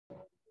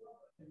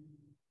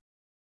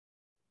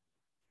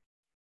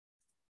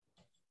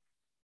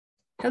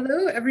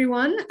Hello,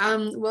 everyone.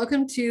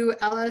 Welcome to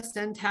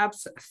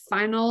LSNTAP's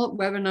final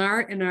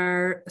webinar in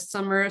our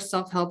summer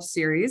self-help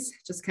series.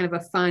 Just kind of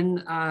a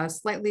fun,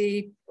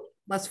 slightly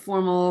less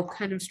formal,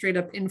 kind of straight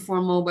up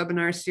informal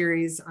webinar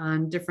series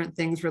on different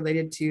things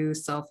related to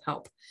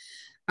self-help.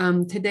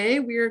 Today,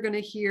 we are going to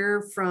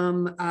hear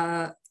from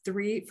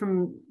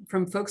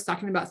folks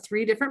talking about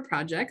 3 different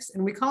projects,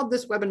 and we called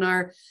this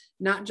webinar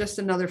Not Just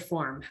Another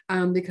Form,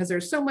 because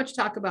there's so much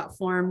talk about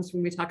forms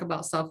when we talk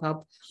about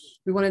self-help.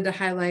 We wanted to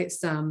highlight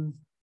some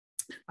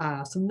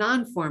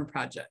non-form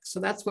projects. So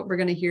that's what we're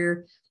going to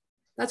hear.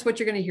 That's what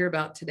you're going to hear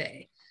about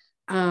today.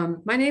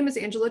 My name is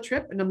Angela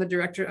Tripp, and I'm the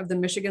director of the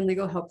Michigan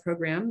Legal Help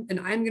Program.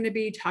 And I'm going to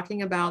be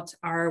talking about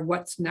our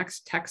What's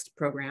Next text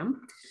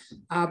program.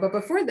 But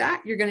before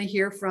that, you're going to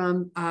hear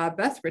from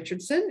Beth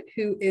Richardson,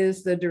 who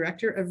is the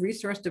director of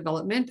resource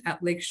development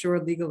at Lakeshore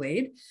Legal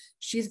Aid.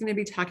 She's going to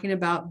be talking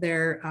about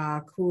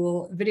their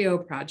cool video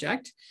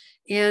project.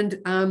 And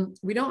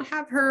we don't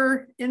have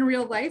her in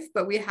real life,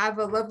 but we have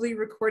a lovely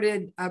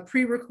recorded,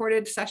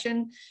 pre-recorded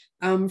session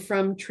from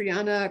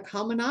Triana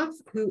Kalmanoff,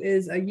 who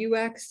is a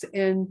UX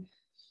and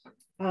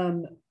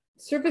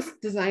service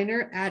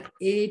designer at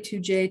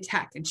A2J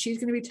Tech. And she's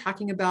going to be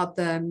talking about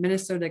the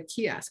Minnesota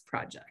Kiosk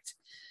project.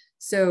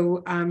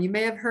 So you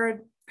may have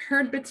heard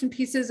bits and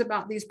pieces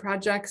about these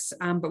projects,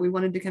 but we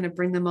wanted to kind of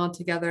bring them all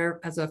together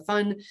as a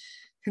fun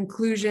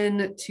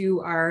conclusion to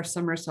our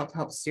summer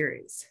self-help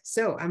series.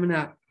 So I'm going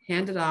to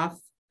hand it off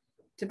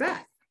to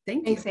Beth.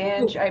 Thank you. Thanks,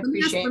 Ange. I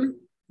appreciate it.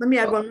 Let me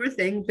add one more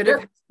thing, bit of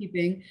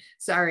housekeeping.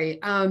 Sorry.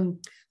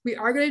 We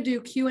are going to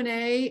do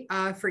Q&A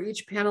for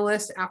each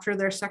panelist after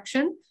their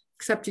section,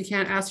 except you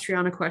can't ask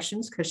Triana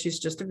questions because she's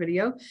just a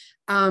video.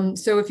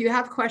 So if you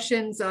have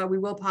questions, we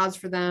will pause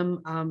for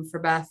them for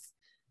Beth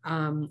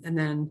and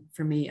then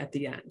for me at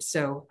the end.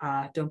 So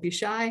don't be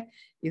shy.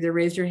 Either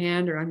raise your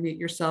hand or unmute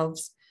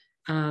yourselves.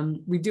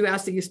 We do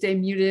ask that you stay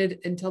muted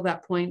until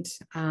that point.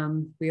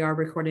 We are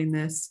recording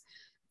this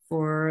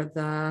for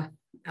the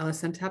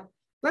LSNTAP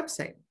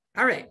website.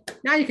 All right,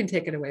 now you can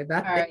take it away,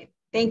 Beth. All right,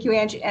 thank you,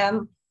 Angie.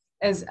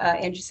 As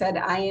Angie said,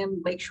 I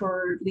am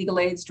Lakeshore Legal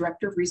Aid's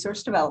Director of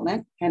Resource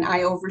Development, and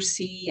I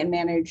oversee and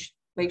manage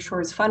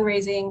Lakeshore's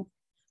fundraising,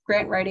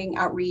 grant writing,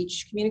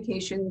 outreach,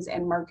 communications,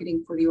 and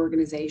marketing for the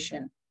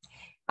organization.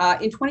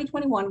 In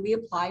 2021, we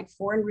applied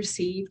for and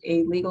received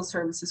a Legal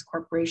Services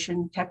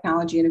Corporation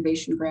Technology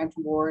Innovation Grant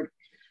Award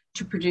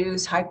to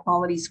produce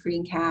high-quality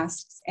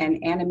screencasts and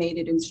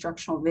animated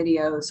instructional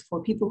videos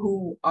for people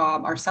who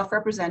are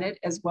self-represented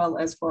as well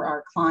as for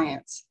our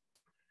clients.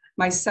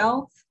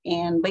 Myself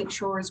and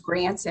Lakeshore's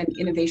Grants and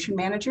Innovation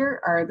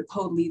Manager are the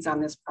co-leads on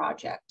this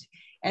project.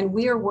 And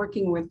we are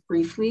working with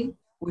Briefly,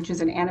 which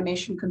is an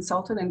animation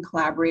consultant and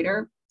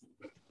collaborator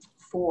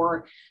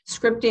for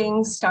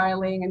scripting,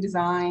 styling and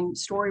design,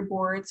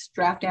 storyboards,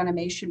 draft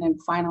animation,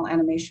 and final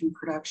animation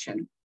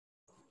production.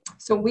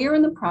 So we are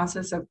in the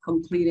process of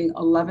completing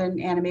 11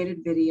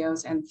 animated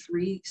videos and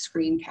 3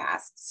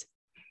 screencasts.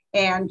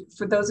 And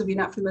for those of you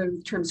not familiar with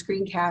the term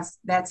screencast,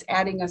 that's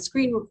adding a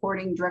screen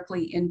recording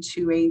directly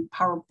into a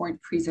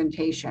PowerPoint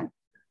presentation.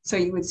 So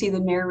you would see the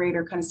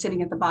narrator kind of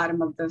sitting at the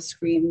bottom of the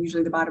screen,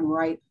 usually the bottom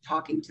right,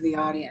 talking to the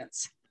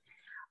audience.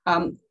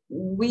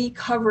 We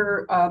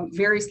cover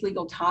various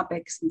legal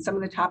topics, and some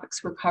of the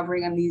topics we're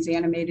covering on these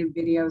animated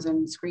videos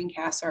and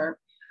screencasts are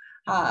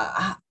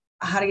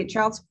how to get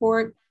child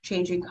support,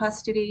 changing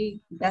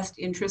custody, best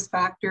interest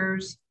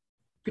factors,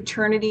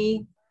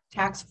 paternity,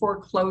 tax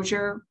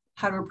foreclosure,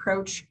 how to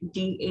approach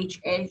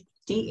DHHS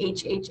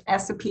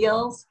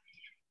appeals,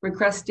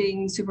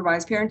 requesting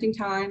supervised parenting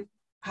time,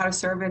 how to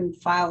serve and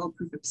file a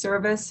proof of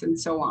service, and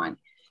so on.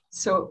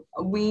 So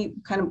we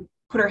kind of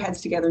put our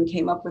heads together and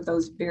came up with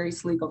those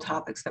various legal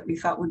topics that we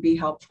thought would be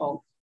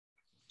helpful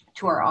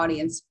to our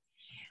audience.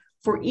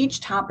 For each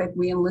topic,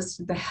 we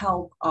enlisted the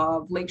help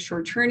of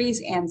Lakeshore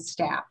attorneys and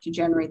staff to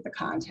generate the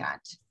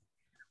content.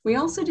 We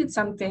also did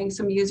some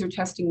user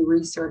testing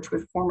research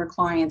with former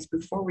clients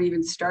before we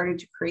even started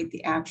to create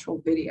the actual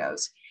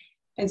videos.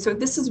 And so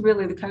this is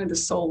really the kind of the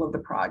soul of the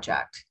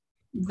project.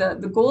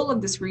 The goal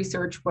of this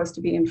research was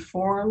to be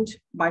informed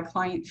by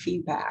client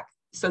feedback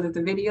so that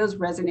the videos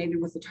resonated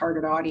with the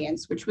target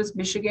audience, which was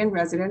Michigan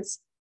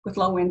residents with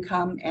low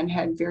income and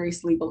had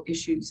various legal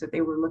issues that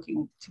they were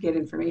looking to get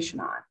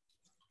information on.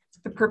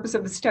 The purpose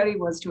of the study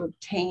was to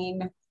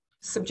obtain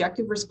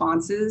subjective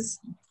responses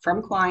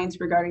from clients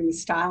regarding the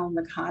style and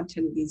the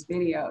content of these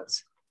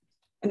videos.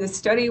 And the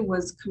study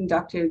was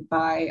conducted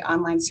by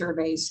online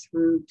surveys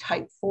through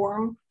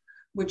Typeform,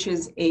 which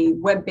is a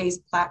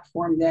web-based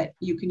platform that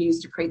you can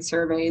use to create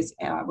surveys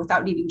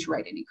without needing to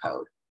write any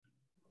code.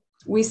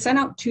 We sent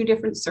out 2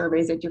 different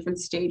surveys at different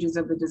stages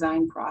of the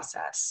design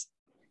process.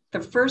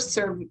 The first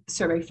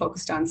survey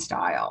focused on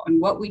style,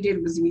 and what we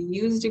did was we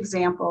used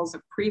examples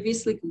of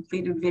previously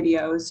completed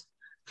videos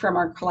from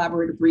our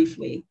collaborator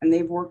Briefly, and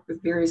they've worked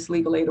with various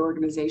legal aid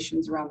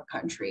organizations around the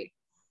country.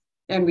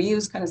 And we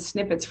used kind of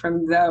snippets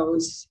from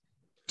those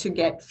to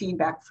get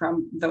feedback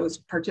from those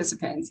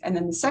participants. And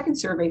then the second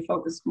survey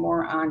focused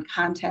more on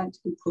content,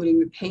 including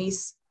the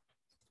pace,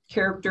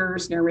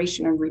 characters,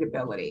 narration, and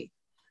readability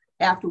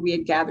after we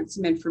had gathered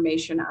some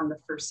information on the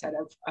first set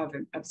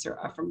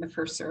from the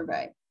first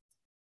survey.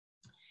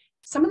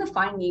 Some of the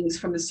findings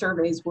from the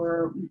surveys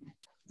were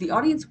the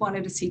audience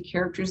wanted to see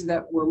characters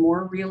that were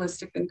more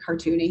realistic than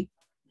cartoony,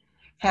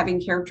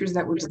 having characters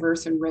that were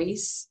diverse in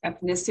race,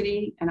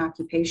 ethnicity, and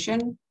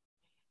occupation,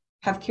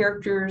 have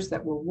characters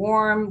that were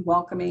warm,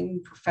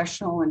 welcoming,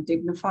 professional, and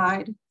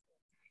dignified,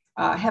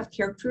 have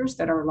characters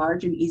that are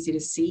large and easy to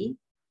see,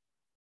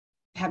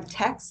 have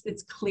text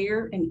that's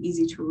clear and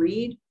easy to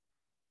read,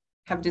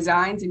 have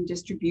designs and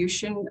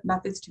distribution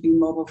methods to be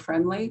mobile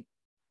friendly,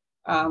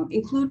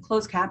 include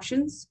closed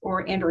captions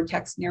or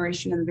text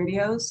narration in the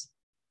videos,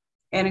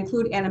 and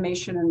include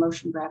animation and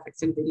motion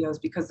graphics in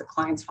videos because the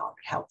clients found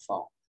it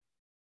helpful.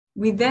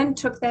 We then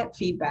took that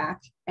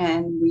feedback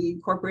and we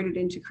incorporated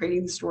into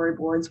creating the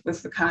storyboards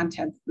with the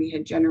content we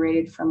had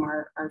generated from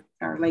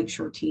our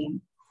Lakeshore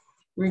team.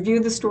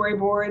 Reviewed the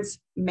storyboards,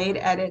 made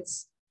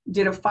edits,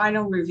 did a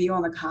final review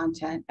on the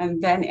content,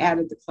 and then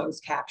added the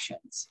closed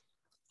captions.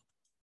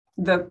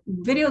 The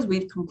videos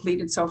we've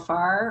completed so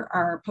far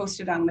are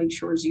posted on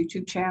Lakeshore's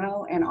YouTube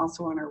channel and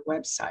also on our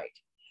website.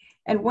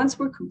 And once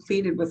we're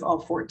completed with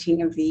all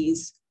 14 of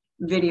these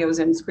videos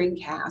and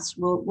screencasts,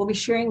 we'll be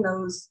sharing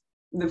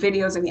the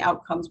videos and the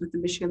outcomes with the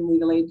Michigan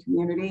Legal Aid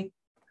community.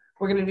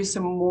 We're going to do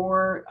some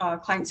more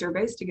client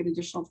surveys to get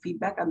additional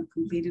feedback on the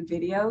completed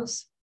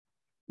videos.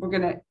 We're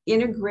going to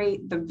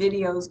integrate the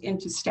videos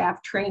into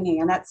staff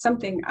training, and that's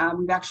something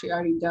we've actually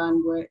already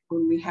done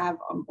when we have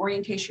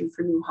orientation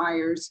for new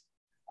hires.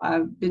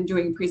 I've been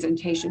doing a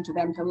presentation to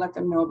them to let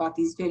them know about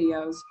these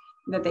videos,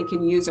 that they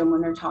can use them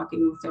when they're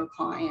talking with their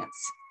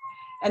clients.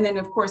 And then,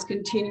 of course,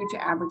 continue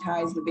to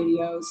advertise the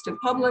videos to the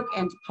public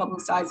and to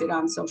publicize it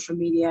on social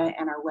media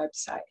and our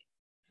website.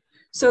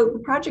 So the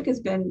project has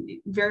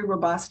been very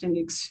robust and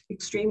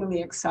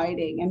extremely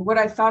exciting. And what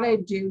I thought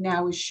I'd do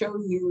now is show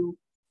you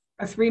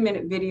a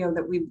 3-minute video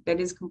that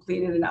is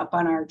completed and up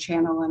on our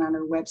channel and on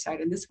our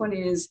website. And this one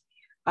is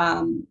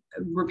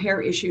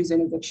repair issues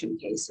in eviction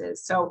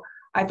cases. So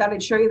I thought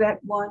I'd show you that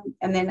one.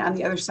 And then on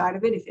the other side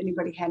of it, if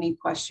anybody had any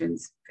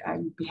questions,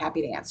 I'd be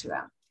happy to answer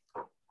them.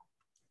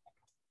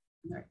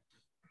 All right.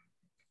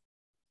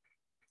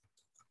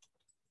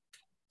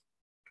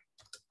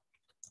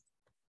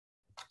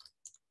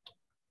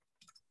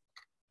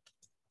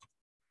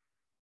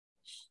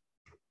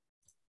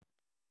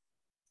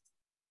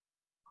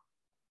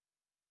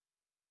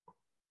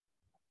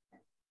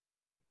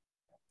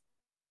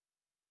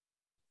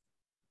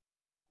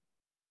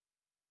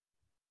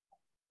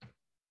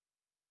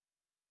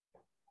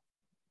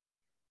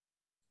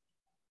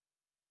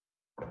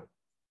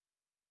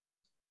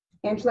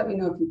 Angela, let me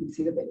know if you can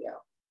see the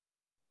video.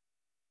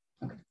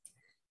 Okay.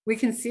 We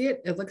can see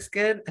it. It looks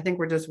good. I think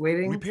we're just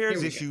waiting.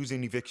 Repairs issues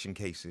in eviction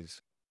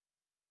cases.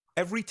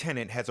 Every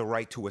tenant has a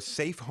right to a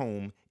safe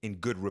home in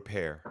good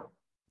repair.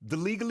 The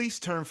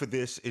legalese term for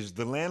this is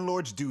the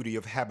landlord's duty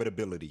of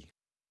habitability.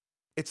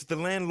 It's the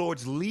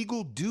landlord's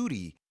legal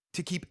duty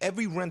to keep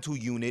every rental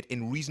unit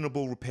in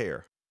reasonable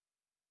repair.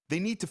 They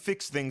need to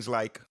fix things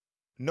like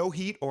no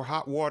heat or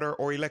hot water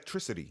or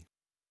electricity.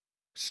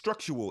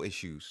 Structural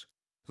issues,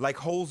 like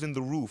holes in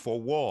the roof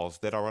or walls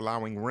that are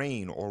allowing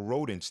rain or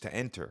rodents to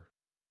enter.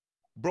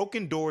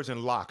 Broken doors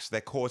and locks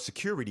that cause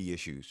security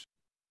issues.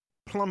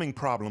 Plumbing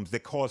problems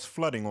that cause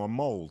flooding or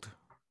mold.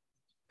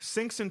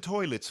 Sinks and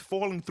toilets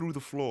falling through the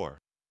floor.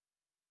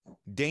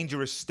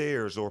 Dangerous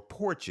stairs or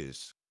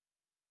porches.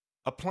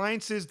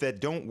 Appliances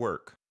that don't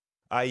work,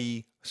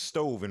 i.e.,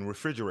 stove and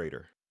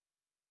refrigerator.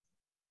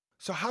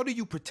 So how do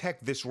you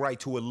protect this right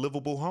to a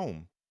livable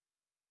home?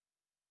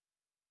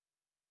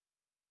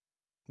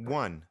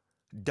 1.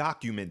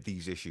 Document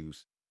these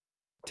issues.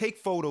 Take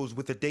photos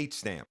with a date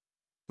stamp,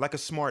 like a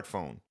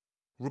smartphone.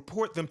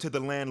 Report them to the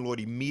landlord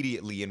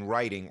immediately in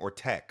writing or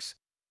text.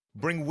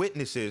 Bring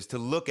witnesses to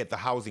look at the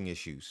housing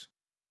issues.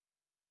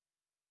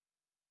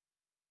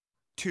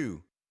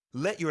 2.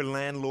 Let your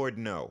landlord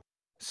know.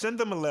 Send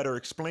them a letter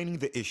explaining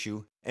the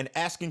issue and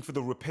asking for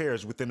the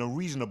repairs within a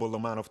reasonable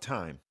amount of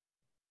time.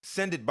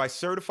 Send it by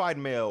certified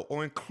mail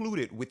or include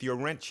it with your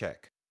rent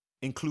check.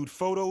 Include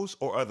photos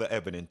or other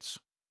evidence.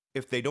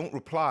 If they don't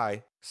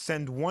reply,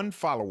 send one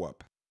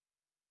follow-up.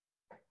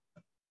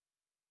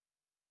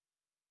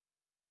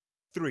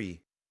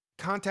 3.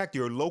 Contact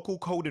your local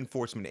code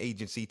enforcement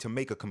agency to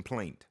make a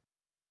complaint.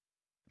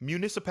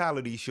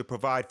 Municipalities should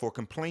provide for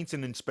complaints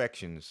and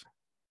inspections.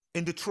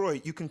 In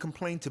Detroit, you can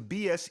complain to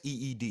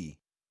BSEED,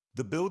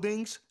 the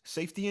Buildings,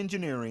 Safety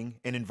Engineering,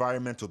 and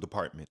Environmental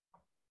Department.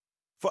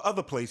 For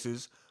other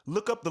places,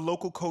 look up the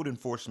local code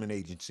enforcement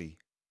agency.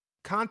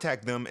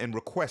 Contact them and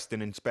request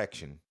an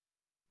inspection.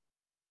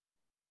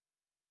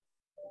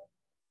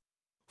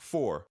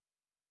 4.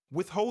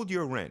 Withhold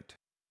your rent.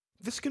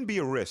 This can be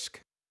a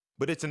risk,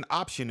 but it's an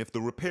option if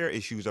the repair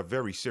issues are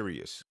very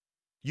serious.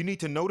 You need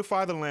to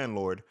notify the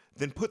landlord,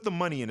 then put the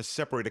money in a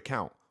separate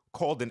account,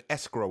 called an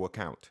escrow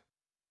account.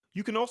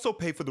 You can also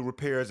pay for the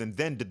repairs and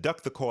then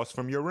deduct the cost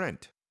from your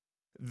rent.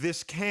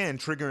 This can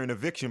trigger an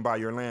eviction by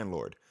your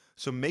landlord,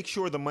 so make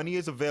sure the money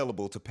is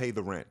available to pay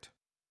the rent.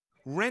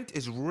 Rent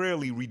is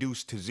rarely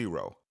reduced to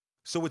zero,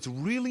 so it's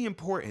really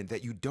important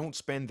that you don't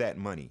spend that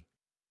money.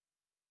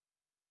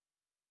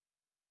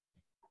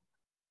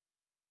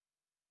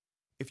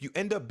 If you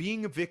end up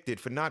being evicted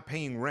for not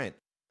paying rent,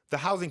 the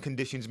housing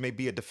conditions may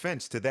be a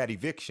defense to that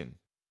eviction.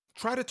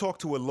 Try to talk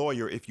to a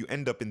lawyer if you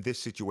end up in this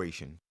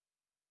situation.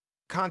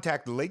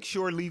 Contact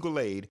Lakeshore Legal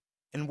Aid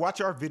and watch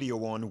our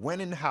video on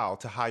when and how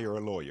to hire a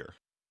lawyer.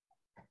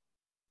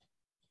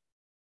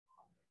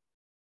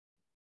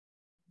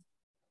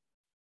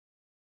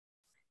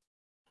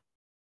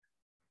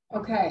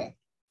 Okay,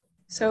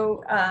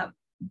 so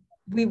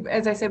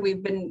as I said,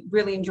 we've been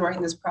really enjoying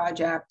this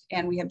project,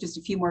 and we have just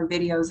a few more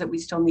videos that we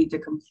still need to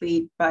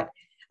complete, but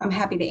I'm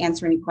happy to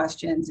answer any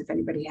questions if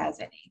anybody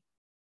has any.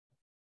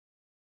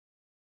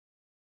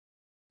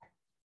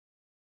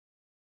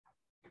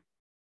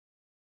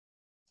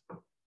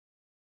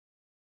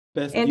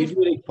 Beth, do you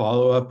do any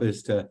follow-up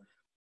as to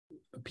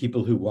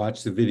people who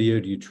watch the video?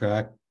 Do you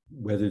track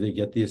whether they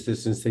get the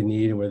assistance they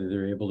need and whether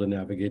they're able to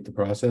navigate the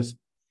process?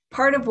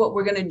 Part of what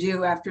we're going to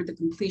do after the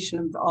completion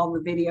of all the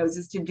videos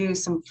is to do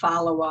some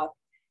follow-up.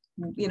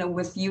 You know,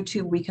 with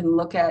YouTube, we can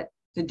look at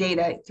the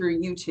data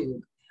through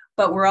YouTube,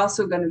 but we're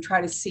also going to try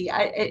to see,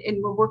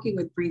 and we're working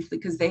with Briefly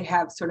because they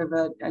have sort of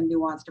a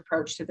nuanced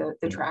approach to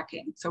the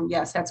tracking. So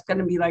yes, that's going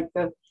to be like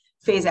the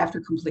phase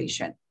after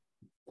completion.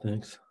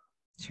 Thanks.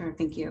 Sure,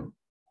 thank you.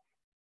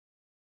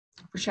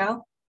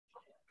 Rochelle?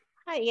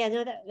 Hi, yeah,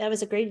 no, that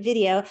was a great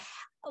video.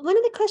 One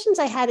of the questions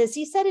I had is,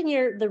 you said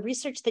in the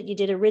research that you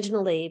did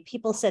originally,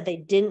 people said they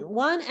didn't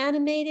want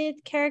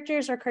animated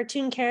characters or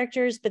cartoon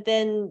characters, but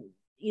then,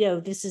 you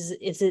know, is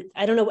it,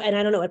 I don't know, and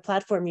I don't know what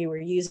platform you were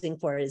using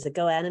for it. Is it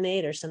Go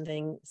Animate or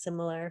something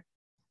similar?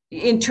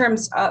 In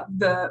terms of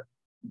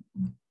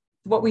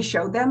what we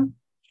showed them?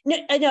 No,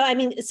 I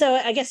mean, so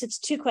I guess it's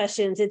two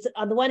questions. It's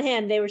on the one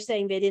hand, they were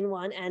saying they didn't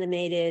want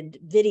animated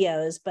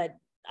videos, but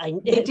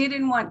they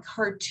didn't want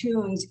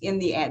cartoons in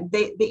the end.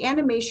 The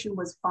animation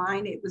was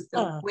fine. It was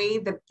the way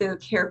that the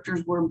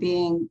characters were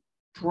being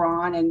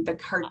drawn and the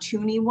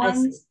cartoony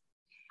ones,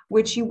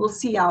 which you will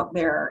see out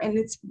there, and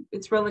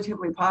it's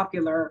relatively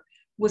popular,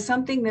 was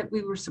something that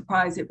we were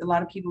surprised that a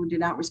lot of people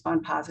did not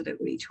respond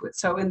positively to it.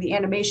 So in the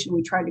animation,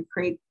 we tried to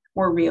create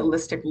more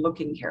realistic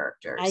looking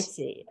characters. I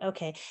see.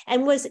 Okay.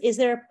 And is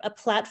there a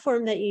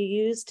platform that you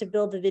use to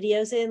build the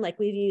videos in? Like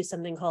we've used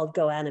something called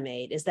Go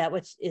Animate. Is that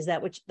what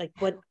like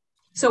what?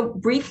 So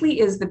Briefly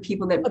is the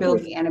people that build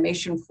the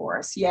animation for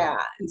us. Yeah.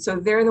 And so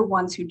they're the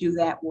ones who do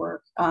that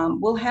work.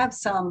 We'll have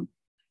some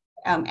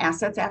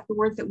assets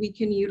afterwards that we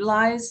can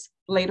utilize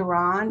later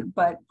on,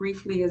 but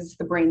Briefly is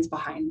the brains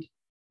behind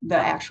the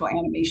actual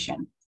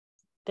animation.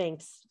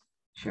 Thanks.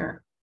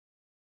 Sure.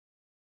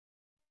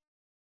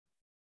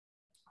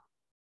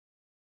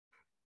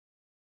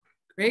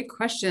 Great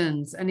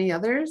questions. Any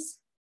others?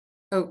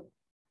 Oh,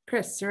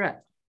 Chris,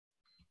 Surratt.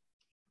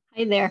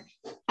 Hi there.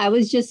 I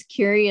was just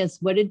curious,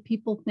 what did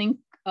people think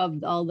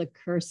of all the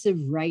cursive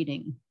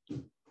writing?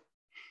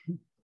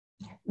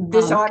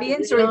 This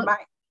audience or my?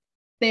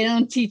 They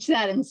don't teach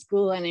that in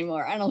school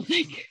anymore, I don't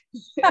think.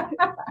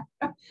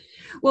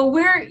 Well,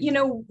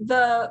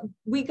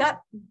 we got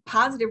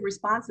positive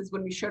responses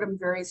when we showed them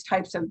various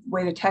types of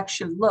way the text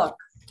should look.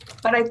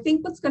 But I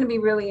think what's going to be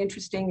really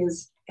interesting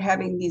is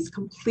having these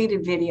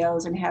completed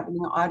videos and having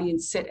the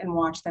audience sit and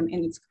watch them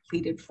in its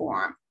completed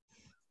form.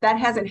 That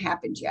hasn't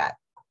happened yet.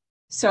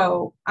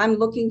 So I'm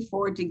looking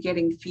forward to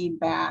getting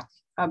feedback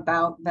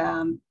about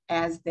them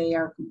as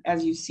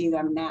you see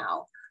them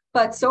now.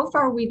 But so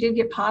far we did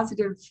get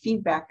positive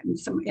feedback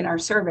in our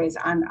surveys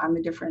on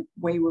the different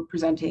way we're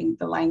presenting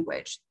the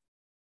language.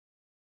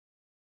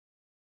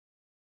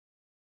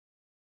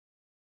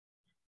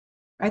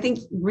 I think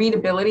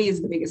readability is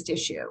the biggest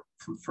issue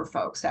for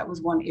folks. That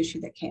was one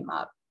issue that came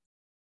up.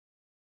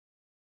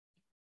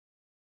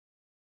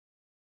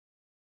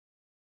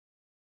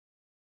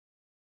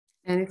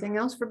 Anything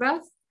else for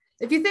Beth?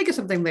 If you think of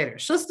something later,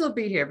 she'll still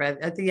be here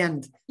at the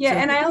end. Yeah, so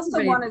and I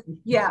also want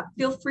to,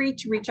 feel free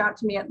to reach out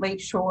to me at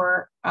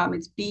Lakeshore.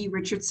 It's B.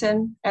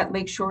 Richardson at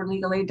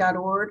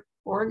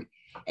lakeshorelegalAid.org.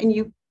 And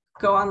you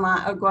go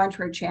online, or go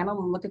onto our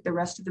channel and look at the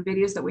rest of the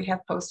videos that we have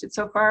posted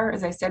so far.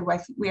 As I said,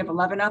 we have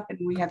 11 up and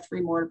we have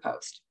 3 more to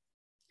post.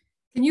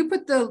 Can you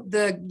put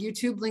the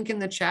YouTube link in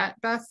the chat,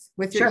 Beth,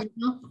 with your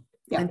email?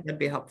 Yeah, I think that'd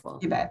be helpful.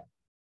 You bet.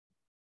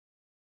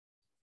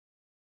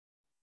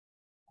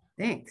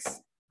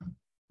 Thanks.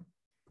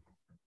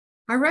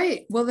 All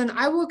right, well then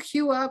I will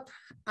queue up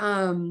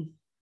the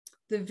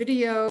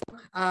video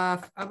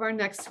of our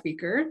next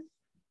speaker.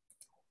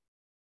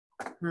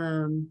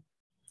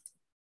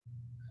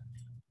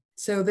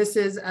 So this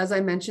is, as I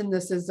mentioned,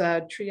 this is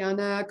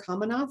Triana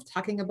Kalmanoff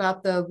talking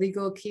about the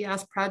legal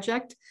kiosk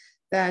project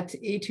that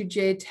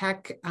A2J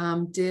Tech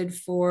did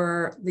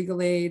for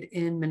legal aid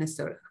in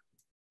Minnesota.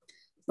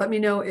 Let me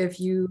know if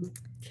you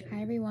can.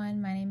 Hi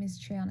everyone, my name is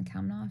Triana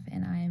Kalmanoff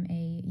and I'm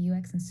a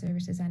UX and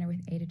service designer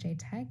with A2J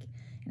Tech,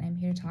 and I'm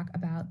here to talk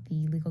about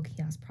the Legal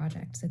Kiosk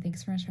project. So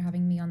thanks so much for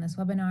having me on this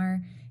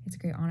webinar. It's a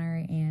great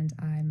honor and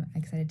I'm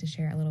excited to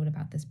share a little bit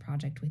about this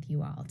project with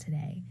you all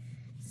today.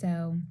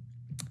 So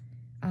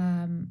what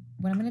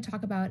I'm going to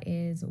talk about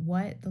is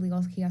what the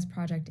Legal Kiosk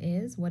project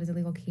is, what is a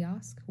legal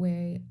kiosk,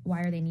 why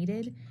are they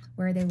needed,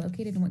 where are they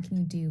located, and what can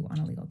you do on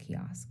a legal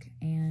kiosk.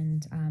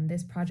 And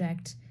this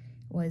project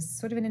was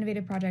sort of an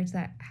innovative project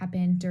that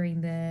happened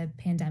during the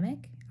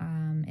pandemic.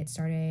 It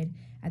started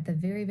at the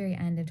very, very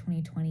end of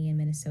 2020 in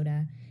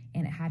Minnesota,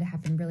 and it had to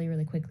happen really,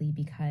 really quickly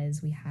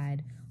because we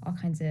had all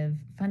kinds of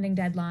funding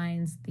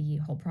deadlines. The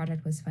whole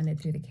project was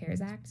funded through the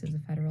CARES Act, so it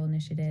was a federal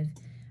initiative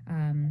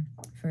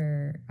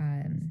for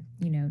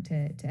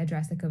to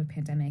address the COVID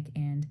pandemic,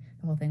 and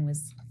the whole thing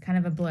was kind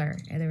of a blur.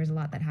 There was a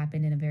lot that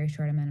happened in a very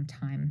short amount of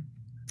time.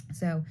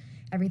 So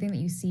everything that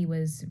you see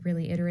was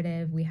really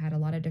iterative. We had a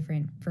lot of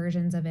different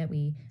versions of it.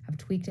 We have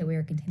tweaked it. We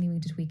are continuing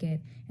to tweak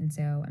it. And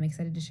so I'm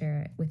excited to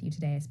share it with you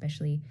today,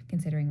 especially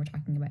considering we're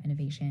talking about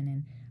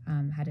innovation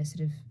and how to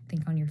sort of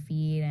think on your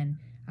feet and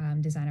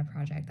design a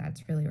project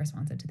that's really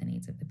responsive to the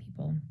needs of the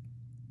people.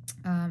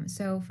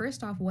 So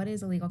first off, what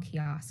is a legal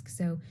kiosk?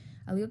 So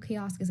a legal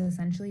kiosk is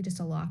essentially just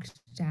a locked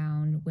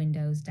down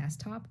Windows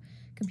desktop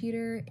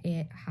computer.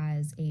 It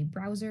has a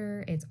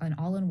browser. It's an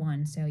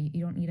all-in-one, so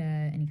you don't need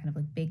any kind of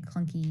like big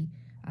clunky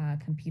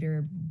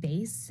computer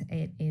base.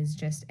 It is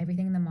just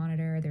everything in the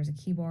monitor. There's a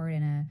keyboard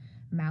and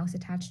a mouse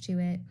attached to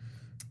it,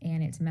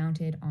 and it's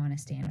mounted on a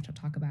stand, which I'll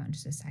talk about in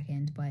just a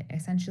second. But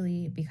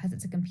essentially, because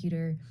it's a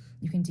computer,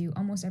 you can do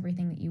almost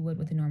everything that you would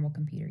with a normal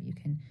computer. You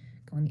can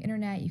go on the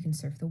internet, you can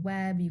surf the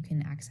web, you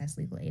can access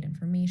legal aid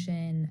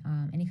information,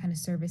 any kind of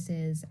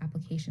services,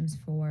 applications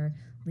for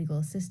legal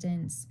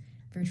assistance,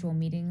 virtual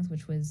meetings,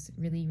 which was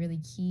really, really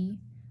key.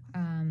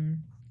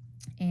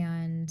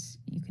 And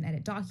you can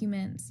edit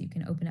documents, you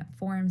can open up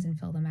forms and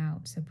fill them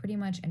out. So pretty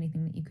much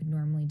anything that you could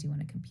normally do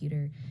on a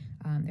computer.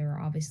 There are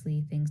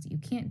obviously things that you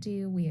can't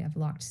do. We have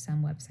locked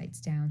some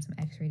websites down, some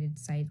X-rated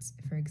sites,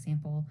 for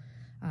example.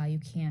 You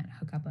can't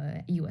hook up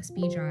a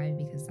USB drive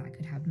because that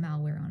could have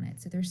malware on it.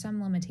 So there's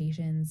some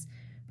limitations,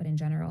 but in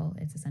general,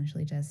 it's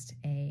essentially just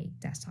a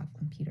desktop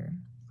computer.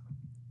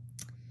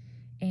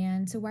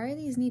 And so why are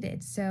these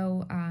needed?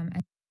 So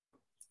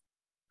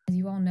as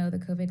you all know, the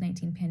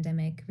COVID-19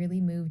 pandemic really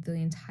moved the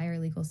entire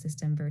legal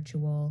system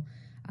virtual.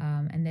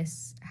 And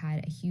this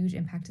had a huge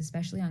impact,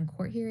 especially on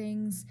court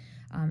hearings.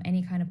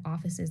 Any kind of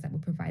offices that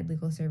would provide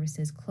legal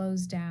services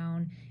closed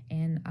down,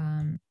 and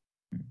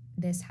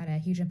this had a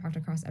huge impact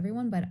across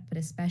everyone, but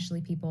especially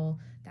people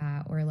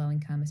that were low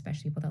income,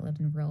 especially people that lived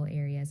in rural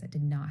areas that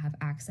did not have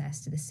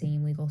access to the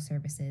same legal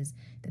services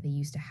that they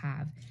used to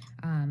have.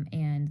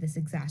 And this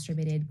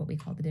exacerbated what we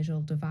call the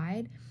digital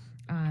divide.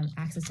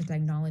 Access to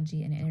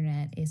technology and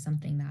internet is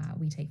something that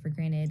we take for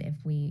granted if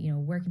we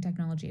work in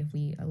technology, if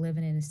we live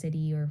in a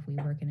city, or if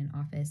we work in an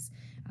office.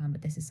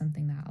 But this is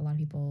something that a lot of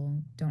people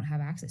don't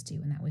have access to,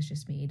 and that was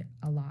just made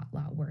a lot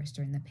worse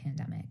during the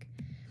pandemic.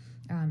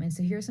 And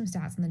so here are some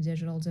stats on the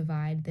digital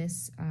divide.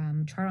 This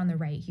chart on the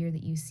right here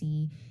that you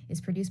see is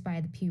produced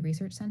by the Pew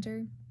Research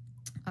Center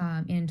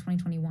in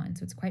 2021.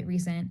 So it's quite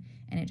recent,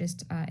 and it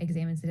just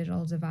examines the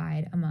digital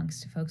divide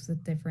amongst folks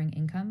with differing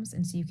incomes.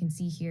 And so you can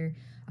see here,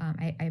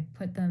 I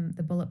put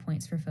the bullet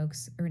points for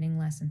folks earning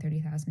less than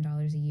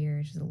 $30,000 a year,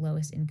 which is the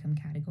lowest income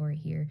category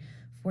here.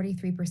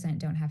 43%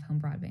 don't have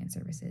home broadband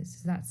services.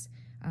 So that's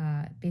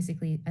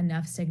basically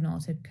enough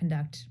signal to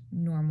conduct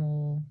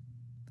normal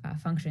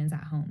functions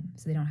at home,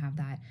 so they don't have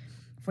that.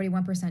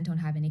 41% don't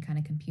have any kind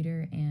of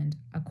computer, and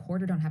a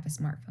quarter don't have a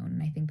smartphone.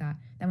 And I think that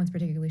one's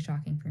particularly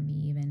shocking for me.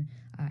 Even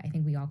I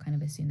think we all kind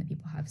of assume that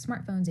people have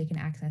smartphones, they can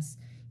access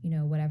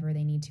whatever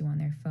they need to on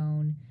their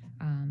phone,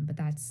 but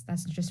that's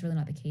just really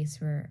not the case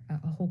for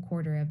a whole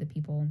quarter of the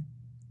people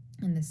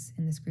in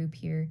this group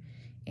here.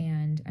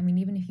 And I mean,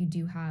 even if you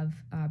do have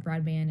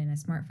broadband and a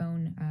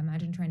smartphone,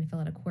 imagine trying to fill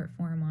out a court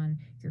form on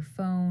your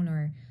phone,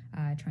 or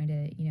trying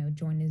to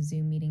join a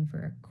Zoom meeting for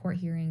a court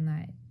hearing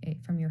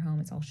from your home.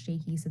 It's all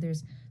shaky. So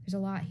there's a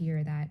lot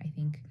here that I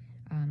think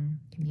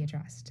can be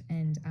addressed.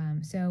 And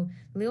so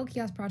the Legal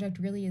Kiosk Project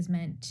really is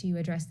meant to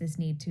address this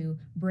need to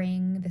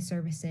bring the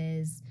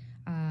services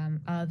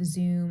of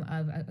Zoom,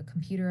 of a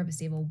computer, of a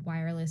stable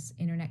wireless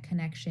internet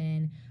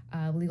connection,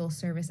 of legal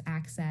service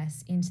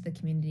access into the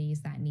communities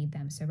that need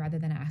them. So rather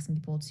than asking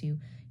people to,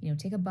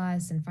 take a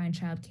bus and find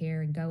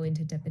childcare and go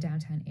into the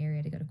downtown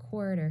area to go to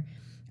court, or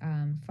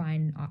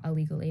find a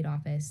legal aid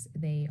office,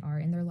 they are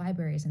in their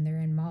libraries and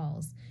they're in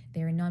malls.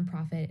 They're in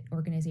nonprofit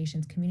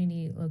organizations,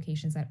 community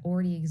locations that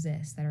already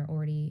exist, that are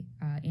already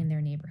in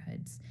their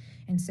neighborhoods.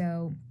 And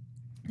so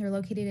they're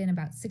located in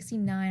about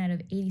 69 out of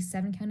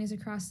 87 counties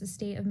across the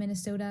state of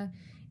Minnesota,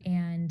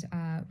 and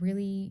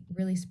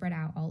really spread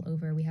out all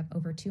over. We have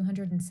over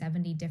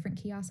 270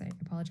 different kiosks. I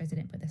apologize, I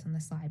didn't put this on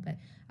the slide, but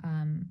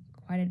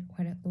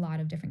quite a lot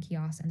of different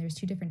kiosks, and there's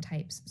two different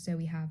types. So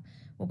we have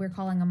what we're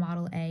calling a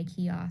Model A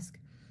kiosk,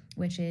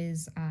 which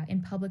is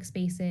in public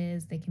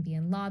spaces. They can be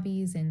in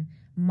lobbies and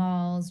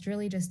malls,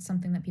 really just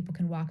something that people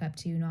can walk up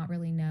to, not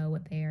really know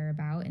what they are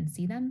about and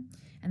see them.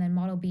 And then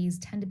Model Bs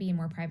tend to be in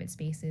more private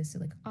spaces, so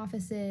like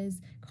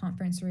offices,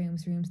 conference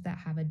rooms, rooms that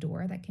have a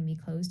door that can be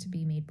closed to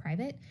be made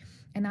private.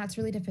 And that's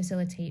really to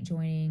facilitate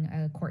joining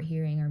a court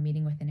hearing or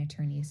meeting with an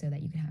attorney so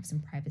that you can have some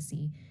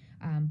privacy.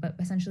 But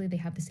essentially they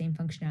have the same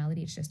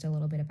functionality. It's just a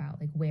little bit about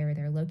like where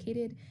they're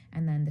located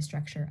and then the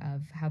structure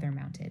of how they're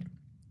mounted.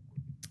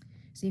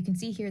 So you can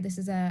see here, this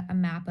is a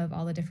map of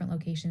all the different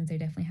locations. They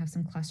definitely have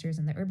some clusters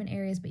in the urban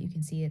areas, but you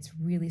can see it's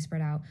really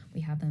spread out.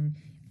 We have them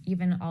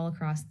even all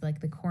across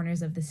like the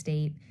corners of the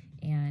state,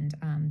 and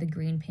the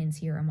green pins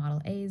here are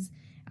Model A's,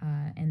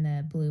 and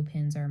the blue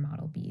pins are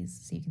Model B's.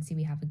 So you can see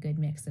we have a good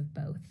mix of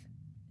both.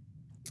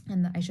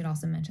 And I should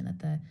also mention that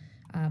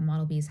the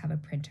Model Bs have a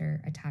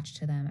printer attached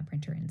to them, a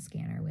printer and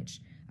scanner, which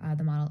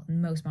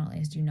most Model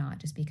A's do not,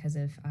 just because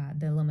of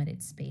the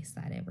limited space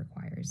that it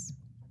requires.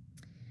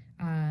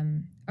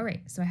 All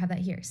right, so I have that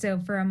here. So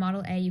for a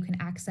Model A, you can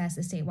access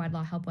the statewide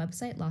Law Help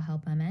website, Law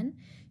Help MN.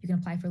 You can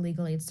apply for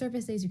legal aid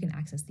services. You can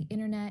access the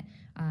internet.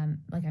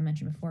 Like I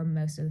mentioned before,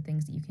 most of the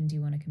things that you can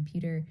do on a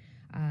computer.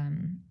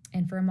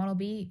 And for a Model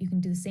B, you can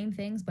do the same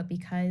things, but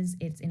because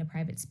it's in a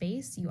private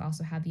space, you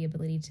also have the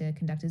ability to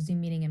conduct a Zoom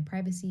meeting in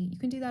privacy. You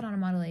can do that on a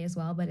Model A as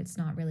well, but it's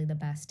not really the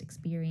best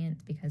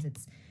experience because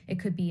it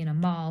could be in a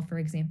mall, for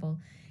example,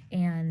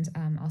 and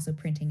also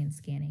printing and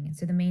scanning. And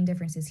so the main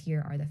differences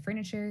here are the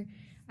furniture,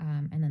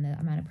 and then the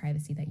amount of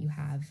privacy that you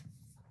have,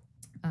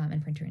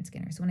 and printer and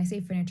scanner. So when I say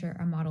furniture,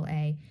 a Model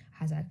A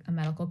has a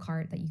medical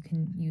cart that you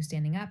can use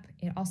standing up.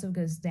 It also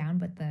goes down,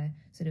 but the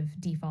sort of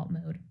default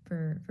mode,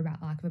 for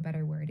lack of a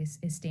better word, is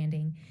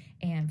standing.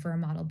 And for a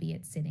Model B,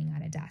 it's sitting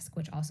at a desk,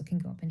 which also can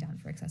go up and down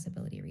for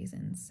accessibility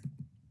reasons.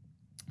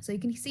 So you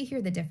can see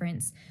here the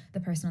difference. The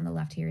person on the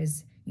left here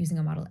is using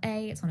a Model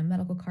A. It's on a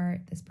medical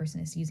cart. This person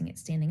is using it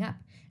standing up,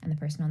 and the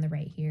person on the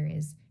right here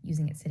is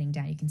using it sitting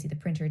down. You can see the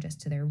printer just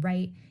to their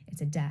right.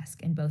 It's a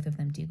desk, and both of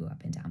them do go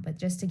up and down. But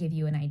just to give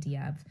you an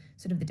idea of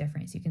sort of the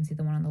difference, you can see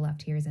the one on the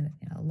left here is in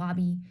a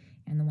lobby,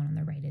 and the one on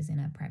the right is in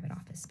a private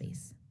office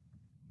space.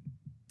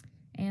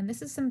 And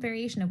this is some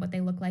variation of what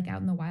they look like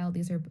out in the wild.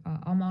 These are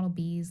all Model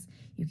Bs.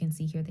 You can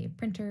see here they have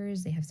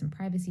printers. They have some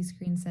privacy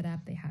screens set up.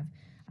 They have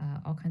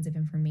all kinds of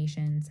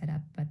information set up,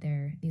 but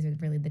these are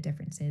really the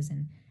differences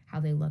in how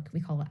they look.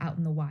 We call it out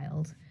in the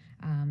wild.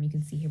 You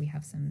can see here we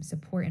have some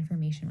support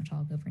information, which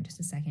I'll go over in just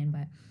a second,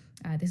 but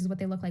this is what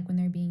they look like when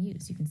they're being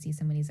used. You can see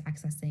somebody's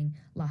accessing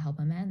Law Help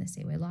MN, the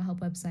statewide Law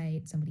Help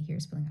website. Somebody here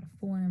is filling out a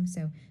form.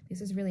 So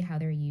this is really how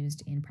they're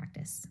used in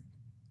practice.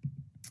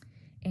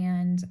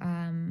 And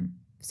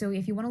so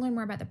if you want to learn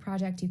more about the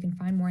project, you can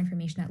find more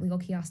information at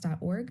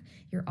legalkiosk.org.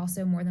 You're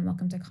also more than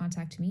welcome to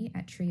contact me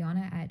at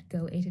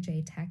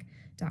Triana@A2J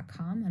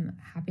Tech.com. I'm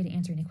happy to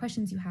answer any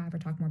questions you have or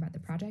talk more about the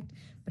project,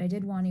 but I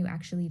did want to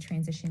actually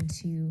transition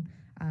to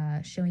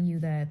showing you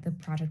the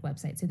project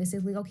website. So this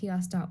is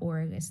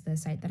legalkiosk.org. It's the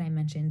site that I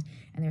mentioned,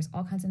 and there's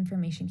all kinds of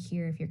information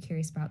here if you're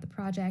curious about the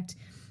project.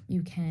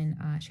 You can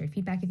share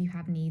feedback if you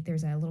have any.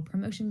 There's a little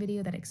promotion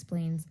video that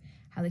explains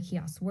how the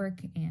kiosks work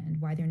and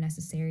why they're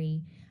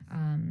necessary.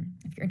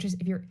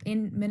 If you're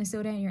in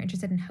Minnesota and you're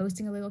interested in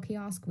hosting a legal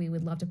kiosk, we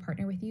would love to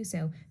partner with you.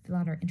 So fill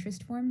out our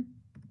interest form.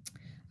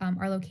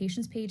 Our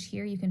locations page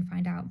here, you can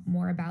find out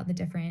more about the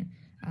different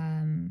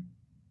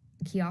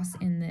kiosks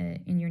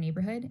in your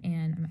neighborhood.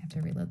 And I might have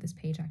to reload this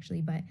page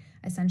actually, but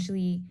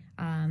essentially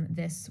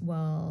this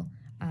will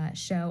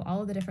show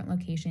all of the different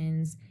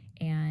locations,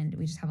 and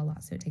we just have a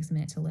lot, so it takes a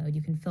minute to load.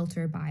 You can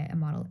filter by a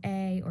Model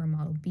A or a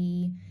Model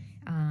B.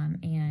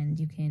 And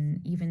you can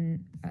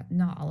even,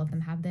 not all of them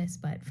have this,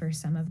 but for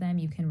some of them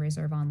you can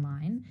reserve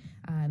online.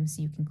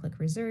 So you can click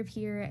reserve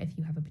here if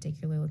you have a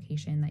particular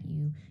location that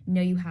you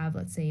know you have,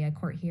 let's say a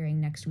court hearing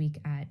next week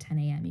at 10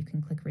 a.m. You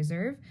can click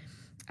reserve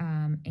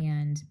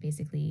and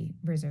basically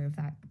reserve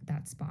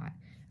that spot.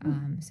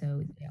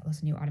 So they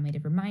also do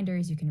automated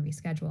reminders, you can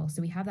reschedule.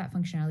 So we have that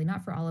functionality,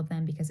 not for all of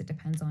them because it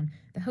depends on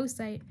the host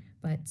site,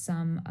 but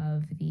some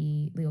of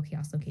the legal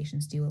kiosk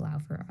locations do allow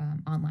for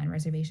online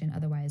reservation.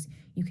 Otherwise,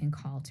 you can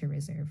call to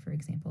reserve, for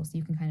example. So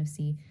you can kind of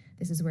see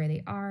this is where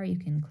they are. You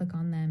can click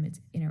on them.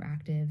 It's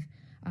interactive.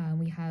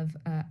 We have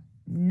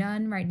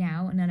none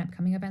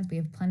upcoming events. We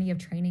have plenty of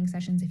training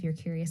sessions. If you're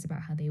curious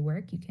about how they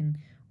work, you can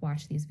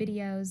watch these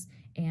videos,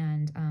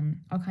 and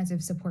all kinds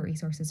of support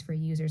resources for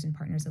users and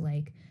partners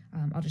alike.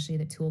 I'll just show you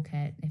the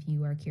toolkit if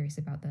you are curious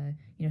about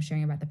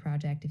sharing about the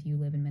project. If you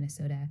live in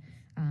Minnesota,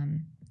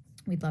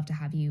 we'd love to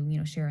have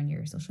you, share on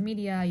your social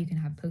media. You can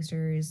have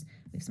posters.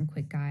 We have some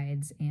quick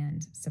guides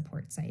and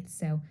support sites.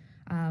 So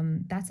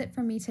that's it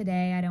from me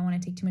today. I don't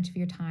want to take too much of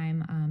your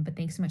time, but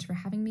thanks so much for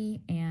having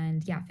me.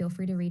 And yeah, feel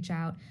free to reach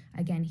out.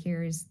 Again,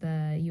 here's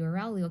the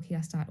URL,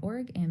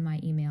 legalkiosk.org, and my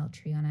email,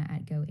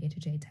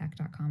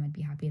 Triana@A2JTech.com. I'd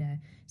be happy to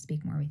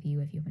speak more with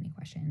you if you have any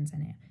questions.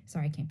 And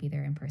sorry I can't be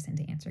there in person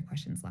to answer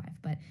questions live,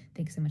 but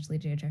thanks so much,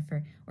 Deirdre,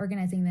 for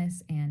organizing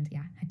this. And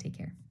yeah, take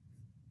care.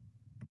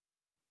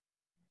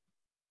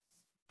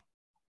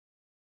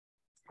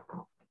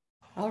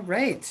 All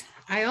right.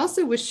 I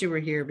also wish you were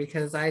here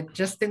because I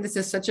just think this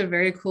is such a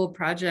very cool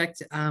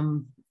project.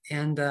 And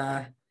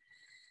I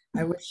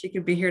wish she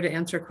could be here to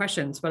answer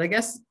questions. But I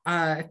guess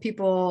if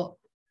people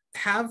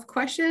have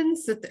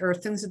questions or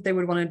things that they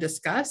would want to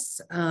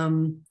discuss,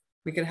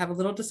 we could have a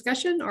little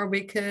discussion or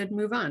we could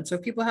move on. So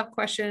if people have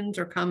questions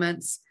or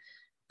comments,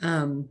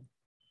 jump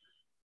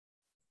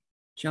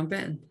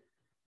in.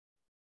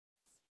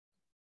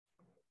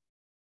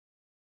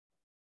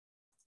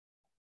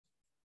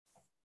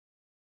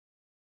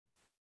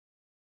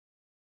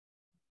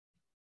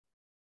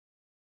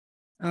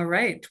 All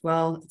right.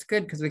 Well, it's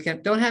good because we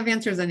don't have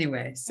answers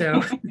anyway.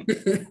 So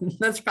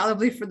that's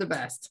probably for the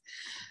best.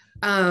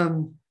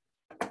 All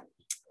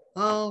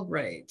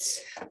right.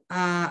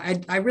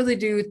 I really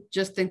do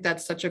just think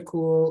that's such a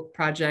cool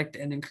project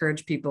and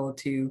encourage people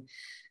to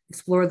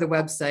explore the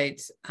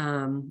website.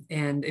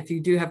 And if you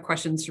do have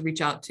questions, to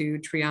reach out to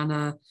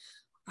Triana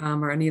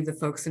or any of the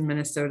folks in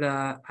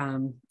Minnesota,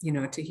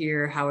 to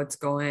hear how it's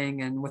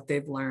going and what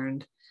they've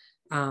learned.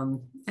 I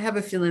have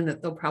a feeling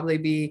that they'll probably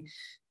be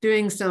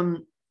doing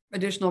some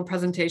additional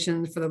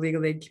presentations for the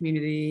legal aid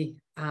community,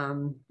 a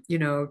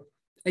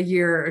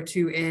year or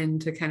two in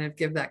to kind of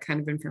give that kind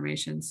of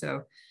information.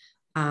 So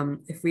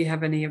if we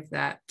have any of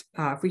that,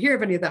 if we hear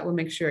of any of that, we'll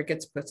make sure it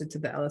gets posted to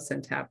the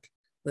LSNTAP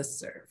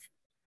listserv.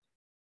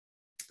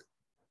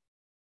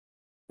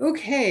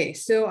 Okay,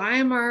 so I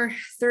am our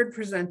third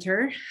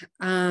presenter.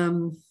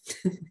 Feeling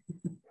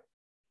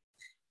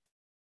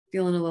a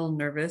little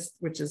nervous,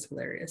 which is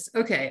hilarious.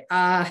 Okay,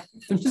 I'm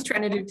just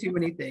trying to do too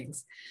many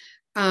things.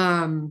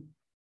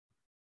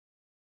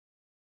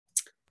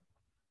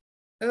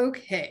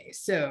 Okay,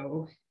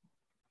 so,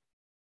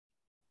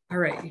 all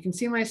right, you can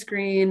see my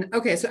screen.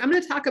 Okay, so I'm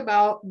going to talk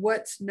about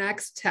what's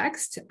next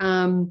text.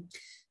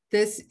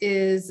 This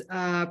is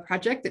a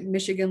project that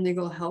Michigan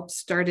Legal Help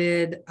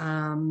started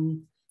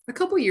a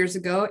couple years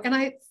ago. And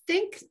I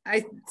think,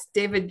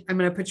 David, I'm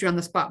going to put you on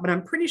the spot, but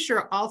I'm pretty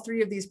sure all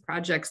three of these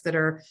projects that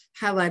are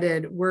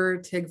highlighted were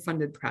TIG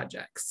funded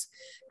projects.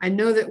 I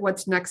know that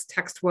what's next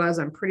text was,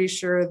 I'm pretty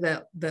sure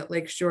that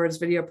Lakeshore's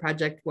video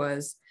project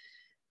was,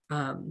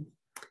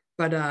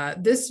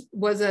 but this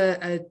was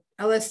a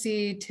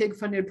LSC TIG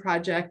funded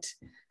project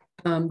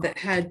that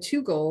had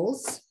two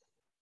goals.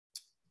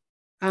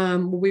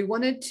 We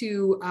wanted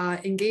to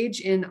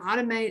engage in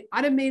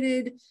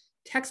automated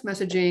text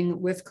messaging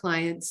with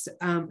clients,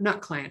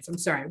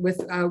 with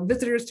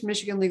visitors to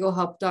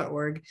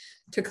michiganlegalhelp.org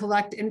to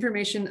collect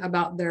information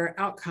about their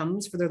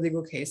outcomes for their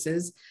legal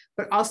cases,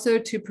 but also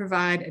to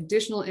provide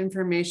additional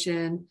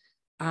information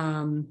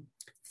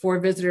for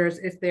visitors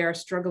if they are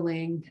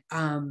struggling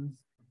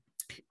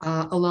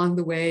along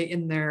the way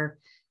in their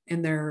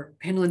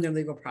handling their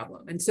legal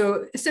problem. And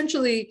so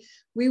essentially,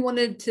 we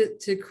wanted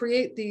to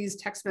create these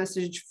text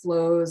message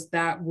flows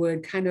that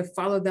would kind of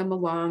follow them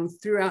along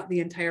throughout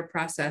the entire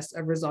process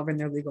of resolving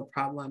their legal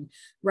problem,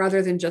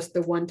 rather than just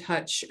the one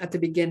touch at the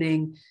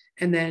beginning,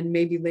 and then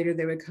maybe later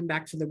they would come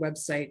back to the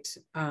website,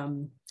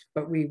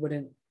 but we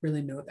wouldn't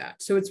really know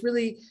that. So it's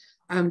really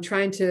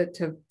trying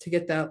to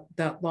get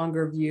that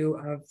longer view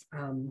of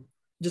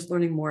just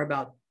learning more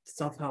about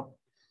self-help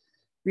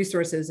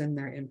resources and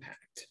their impact.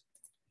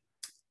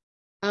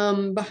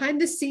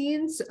 Behind the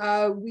scenes,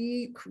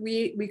 we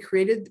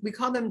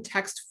call them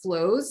text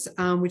flows.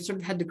 We sort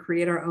of had to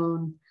create our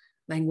own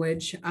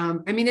language.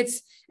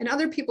 And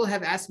other people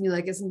have asked me,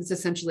 like, isn't this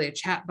essentially a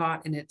chat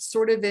bot? And it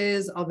sort of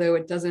is, although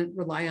it doesn't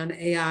rely on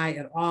AI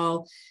at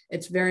all.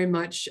 It's very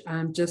much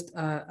just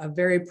a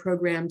very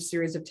programmed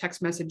series of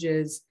text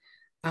messages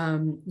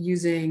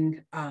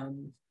using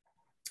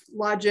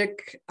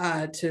logic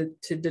to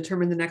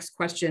determine the next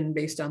question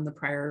based on the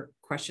prior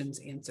question's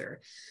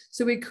answer.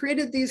 So we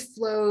created these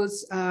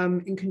flows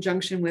in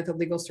conjunction with a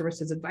legal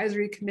services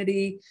advisory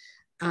committee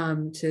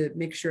to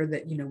make sure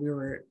that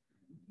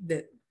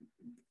that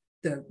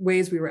the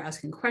ways we were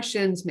asking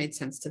questions made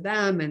sense to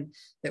them and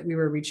that we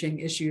were reaching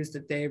issues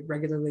that they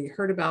regularly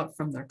heard about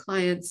from their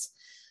clients.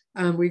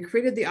 We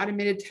created the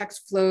automated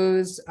text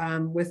flows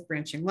with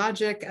branching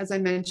logic, as I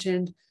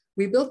mentioned.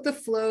 We built the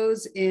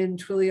flows in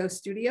Twilio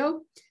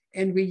Studio,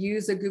 and we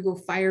use a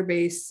Google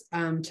Firebase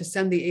to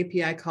send the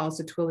API calls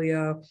to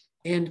Twilio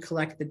and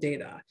collect the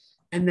data.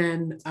 And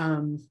then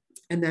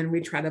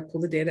we try to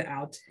pull the data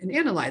out and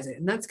analyze it.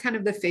 And that's kind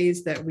of the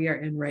phase that we are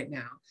in right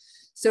now.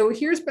 So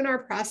here's been our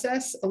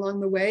process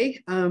along the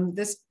way.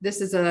 This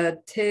is a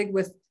TIG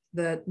with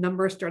the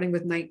number starting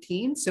with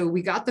 19. So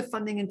we got the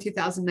funding in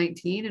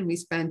 2019, and we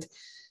spent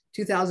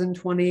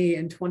 2020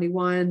 and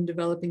 21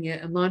 developing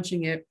it and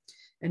launching it.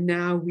 And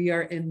now we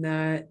are in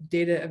the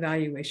data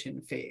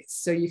evaluation phase.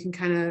 So you can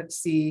kind of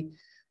see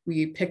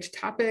we picked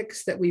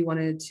topics that we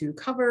wanted to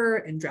cover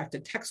and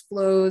drafted text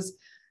flows.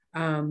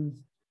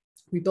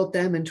 We built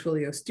them in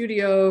Twilio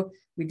Studio.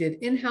 We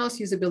did in-house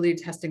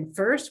usability testing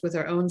first with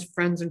our own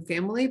friends and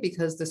family,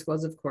 because this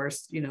was, of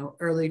course,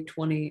 early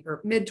 20 or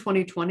mid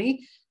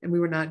 2020, and we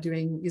were not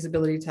doing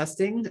usability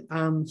testing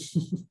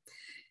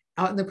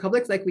out in the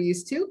public like we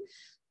used to.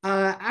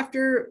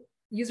 After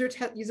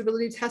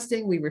usability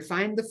testing, we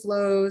refined the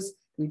flows,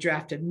 We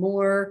drafted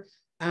more.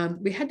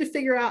 We had to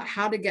figure out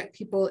how to get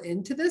people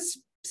into this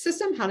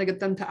system, how to get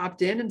them to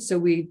opt in. And so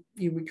we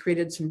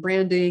created some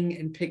branding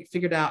and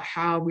figured out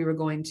how we were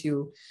going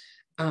to,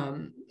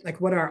 like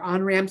what our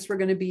on-ramps were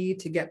going to be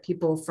to get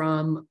people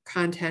from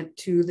content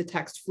to the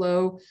text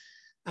flow.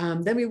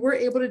 Then we were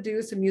able to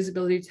do some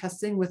usability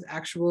testing with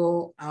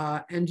actual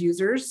end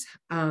users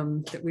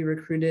that we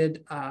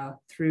recruited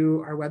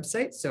through our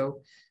website.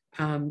 So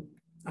by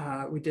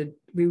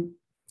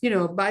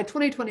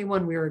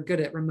 2021, we were good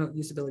at remote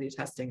usability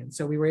testing. And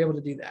so we were able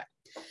to do that.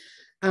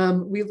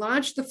 We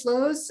launched the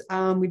flows.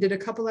 We did a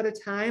couple at a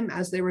time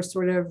as they were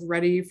sort of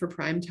ready for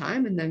prime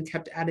time, and then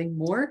kept adding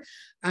more.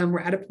 We're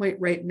at a point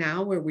right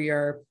now where we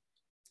are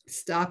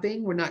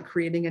stopping. We're not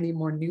creating any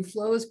more new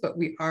flows, but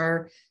we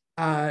are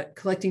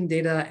collecting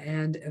data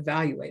and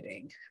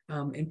evaluating,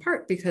 in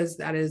part because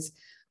that is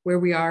where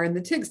we are in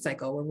the TIG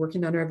cycle. We're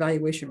working on our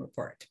evaluation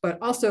report, but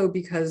also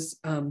because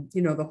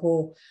the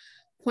whole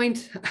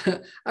point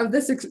of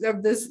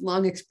this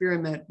long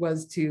experiment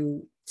was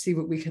to see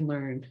what we can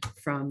learn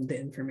from the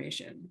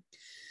information.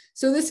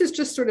 So this is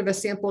just sort of a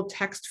sample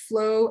text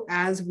flow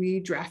as we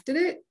drafted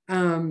it.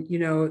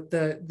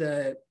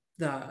 The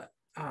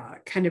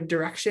kind of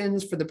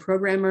directions for the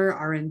programmer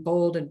are in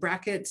bold and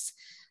brackets,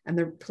 and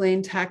the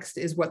plain text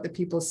is what the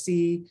people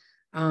see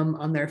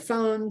on their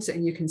phones.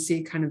 And you can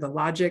see kind of the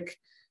logic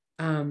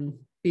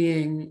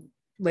being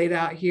laid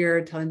out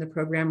here, telling the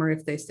programmer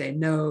if they say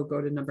no,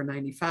 go to number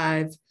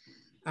 95.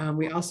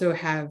 We also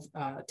have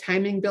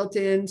timing built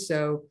in.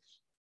 So,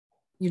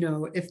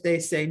 if they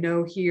say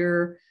no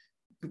here,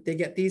 they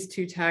get these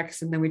 2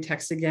 texts, and then we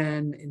text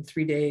again in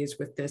 3 days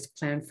with this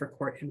plan for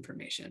court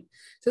information.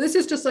 So this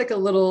is just like a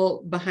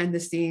little behind the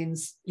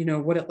scenes,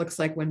 what it looks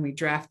like when we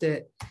draft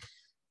it.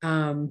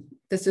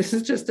 This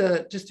is just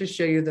to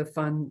show you the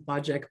fun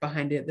logic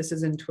behind it. This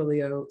is in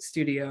Twilio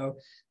Studio.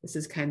 This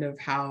is kind of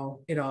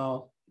how it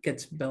all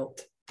gets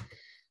built.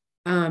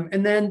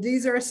 And then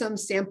these are some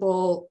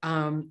sample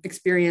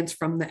experience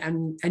from the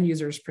end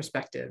user's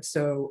perspective.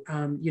 So,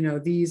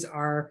 these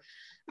are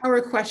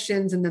our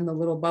questions, and then the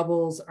little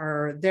bubbles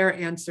are their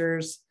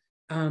answers.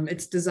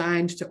 It's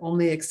designed to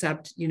only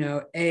accept,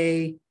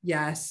 A,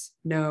 yes,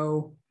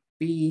 no,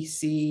 B,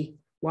 C,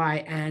 Y,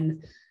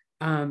 N.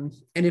 And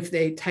if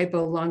they type a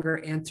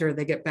longer answer,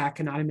 they get back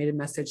an automated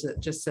message that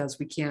just says,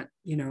 we can't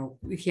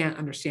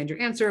understand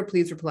your answer.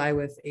 Please reply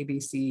with A, B,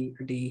 C,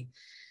 or D.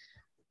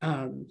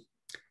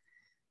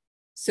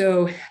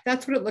 So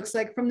that's what it looks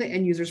like from the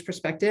end user's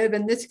perspective.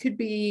 And this could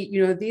be,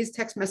 these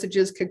text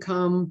messages could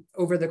come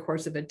over the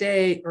course of a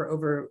day or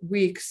over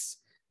weeks,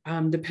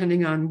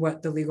 depending on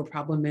what the legal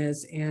problem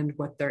is and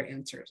what their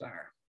answers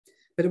are.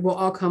 But it will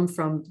all come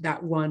from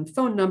that one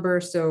phone number.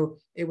 So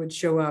it would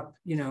show up,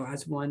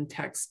 as one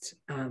text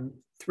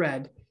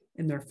thread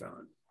in their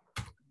phone.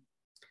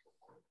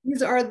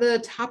 These are the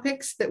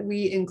topics that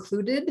we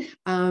included.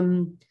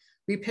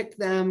 We picked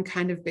them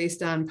kind of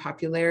based on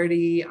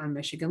popularity on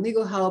Michigan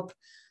Legal Help,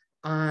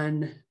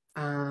 on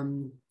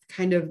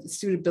kind of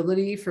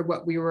suitability for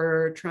what we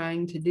were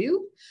trying to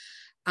do.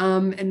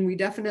 And we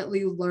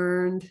definitely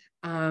learned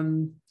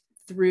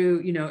through,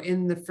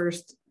 in the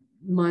first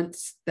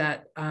months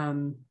that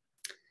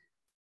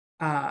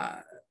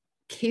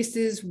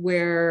cases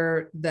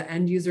where the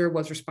end user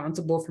was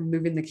responsible for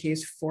moving the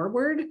case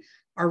forward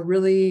are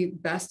really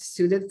best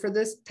suited for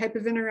this type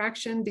of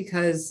interaction,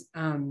 because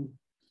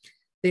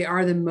they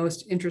are the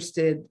most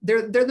interested,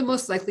 they're the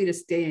most likely to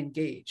stay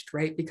engaged,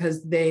 right?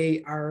 Because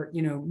they are,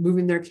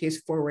 moving their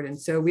case forward. And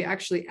so we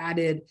actually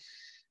added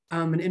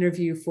an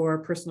interview for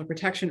personal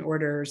protection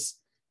orders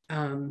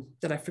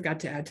that I forgot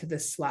to add to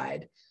this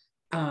slide.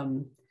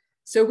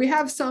 So we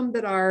have some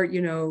that are,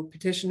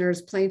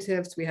 petitioners,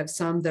 plaintiffs. We have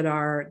some that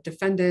are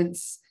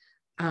defendants.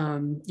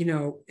 And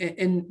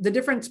the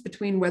difference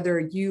between whether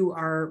you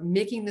are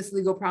making this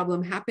legal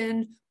problem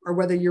happen or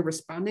whether you're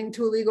responding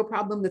to a legal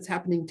problem that's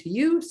happening to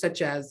you,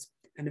 such as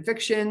an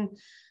eviction,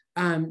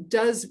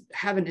 does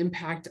have an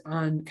impact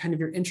on kind of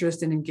your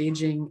interest in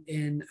engaging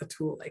in a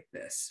tool like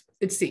this.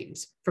 It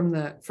seems from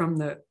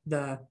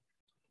the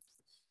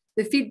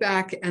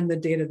feedback and the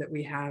data that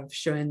we have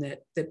showing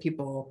that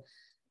people,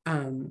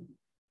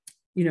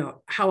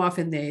 how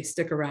often they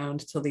stick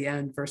around till the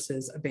end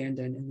versus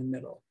abandon in the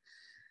middle.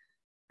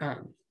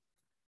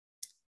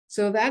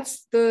 So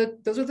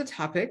those are the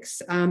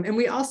topics. And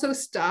we also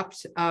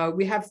stopped,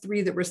 we have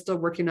 3 that we're still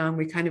working on.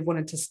 We kind of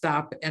wanted to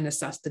stop and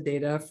assess the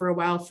data for a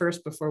while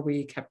first before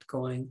we kept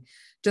going,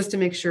 just to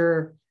make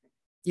sure,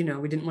 we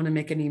didn't want to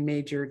make any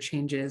major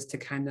changes to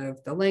kind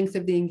of the length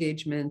of the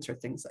engagement or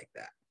things like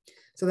that.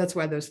 So that's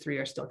why those 3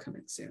 are still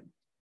coming soon.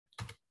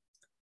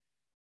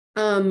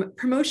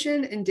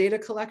 Promotion and data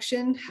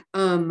collection.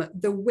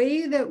 The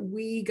way that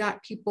we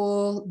got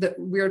people, that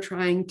we're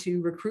trying to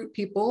recruit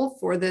people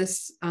for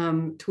this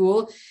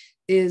tool,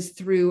 is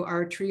through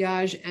our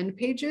triage end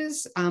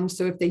pages.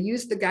 So if they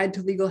use the guide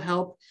to legal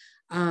help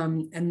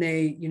and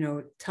they,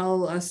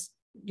 tell us,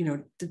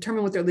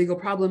 determine what their legal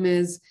problem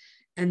is,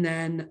 and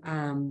then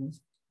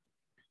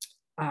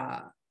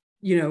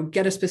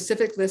get a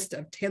specific list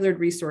of tailored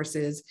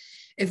resources.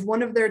 If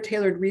one of their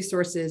tailored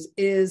resources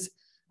is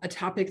a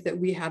topic that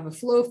we have a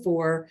flow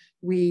for,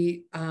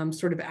 we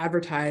sort of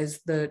advertise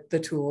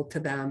the tool to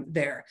them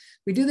there.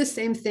 We do the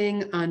same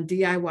thing on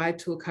DIY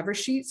tool cover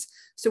sheets.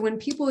 So when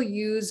people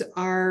use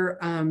our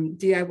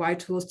DIY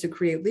tools to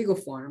create legal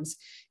forms,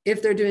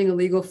 if they're doing a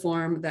legal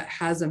form that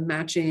has a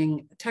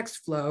matching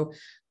text flow,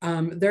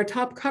 their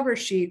top cover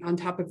sheet on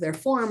top of their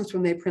forms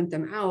when they print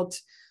them out,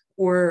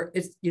 or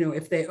it's,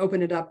 if they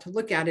open it up to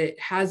look at it,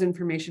 has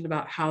information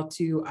about how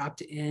to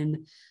opt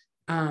in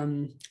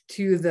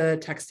to the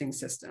texting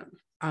system.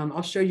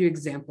 I'll show you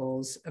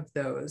examples of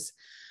those.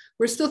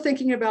 We're still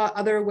thinking about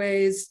other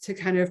ways to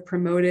kind of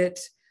promote it.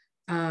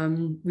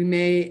 We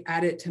may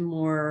add it to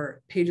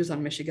more pages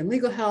on Michigan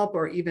Legal Help,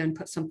 or even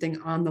put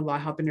something on the Law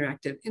Help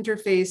Interactive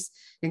interface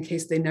in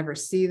case they never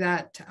see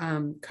that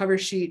cover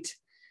sheet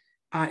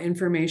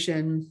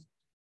information.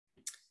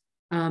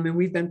 And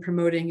we've been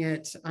promoting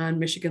it on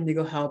Michigan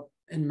Legal Help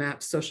and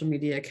MAP's social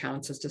media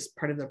accounts as just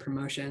part of the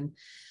promotion.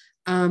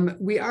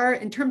 We are,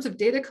 in terms of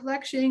data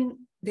collection,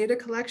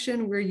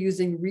 we're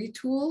using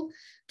Retool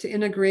to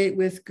integrate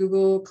with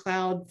Google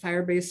Cloud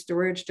Firebase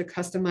storage to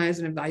customize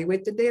and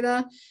evaluate the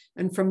data.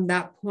 And from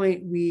that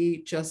point,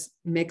 we just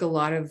make a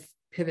lot of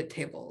pivot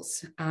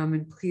tables.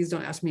 And please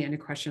don't ask me any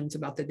questions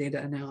about the data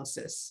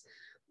analysis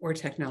or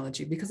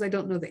technology, because I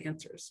don't know the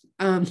answers,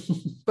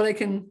 but I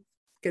can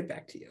get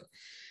back to you.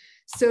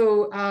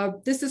 So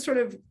this is sort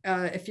of,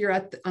 if you're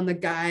on the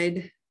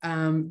guide,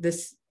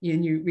 this,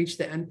 you reach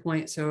the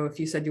endpoint. So if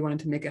you said you wanted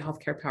to make a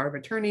healthcare power of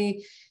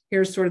attorney,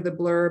 here's sort of the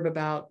blurb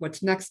about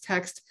what's next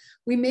text.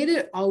 We made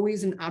it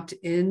always an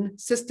opt-in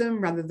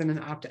system rather than an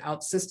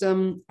opt-out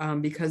system,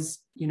 because,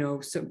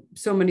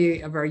 so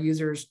many of our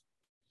users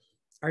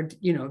are,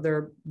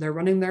 they're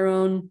running their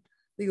own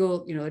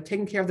legal, they're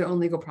taking care of their own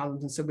legal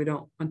problems. And so we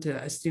don't want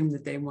to assume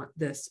that they want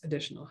this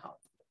additional help.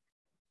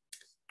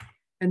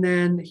 And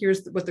then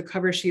here's what the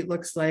cover sheet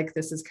looks like.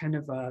 This is kind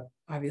of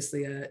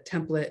obviously a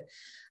template,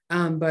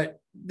 but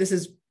this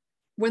is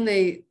when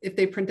if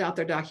they print out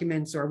their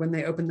documents or when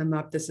they open them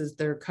up, this is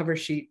their cover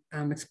sheet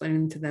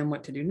explaining to them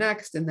what to do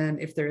next. And then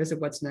if there is a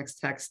what's next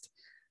text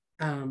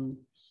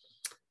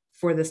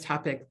for this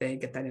topic, they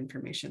get that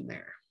information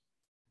there.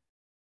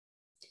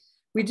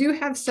 We do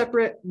have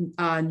separate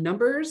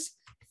numbers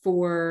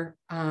for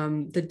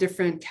the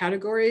different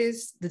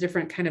categories, the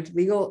different kind of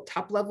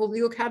top level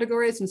legal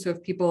categories. And so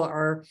if people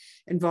are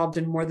involved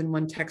in more than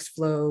one text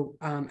flow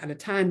at a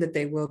time, that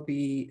they will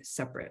be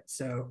separate.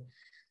 So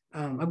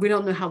we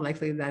don't know how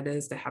likely that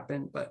is to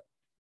happen, but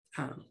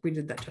we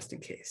did that just in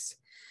case.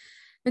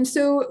 And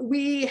so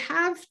we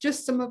have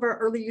just some of our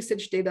early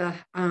usage data.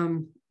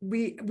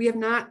 We have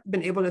not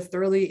been able to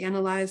thoroughly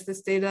analyze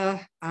this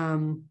data.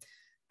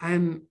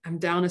 I'm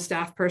down a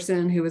staff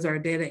person who is our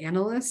data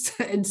analyst.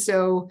 And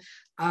so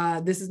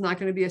this is not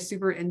going to be a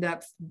super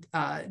in-depth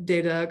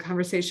data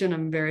conversation,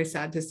 I'm very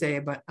sad to say,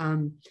 but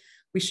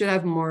we should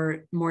have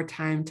more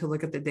time to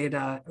look at the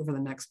data over the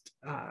next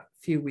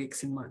few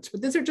weeks and months.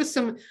 But these are just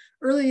some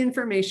early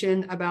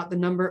information about the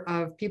number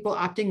of people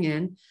opting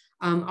in.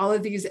 All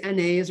of these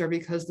NAs are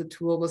because the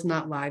tool was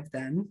not live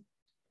then.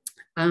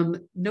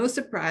 No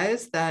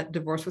surprise that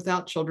Divorce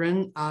Without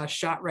Children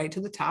shot right to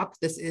the top.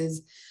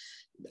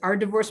 Our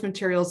divorce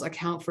materials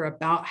account for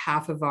about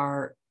half of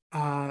our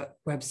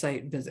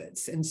website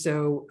visits. And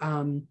so,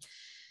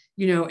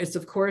 it's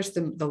of course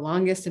the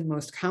longest and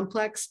most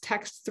complex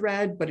text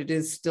thread, but it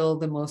is still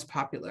the most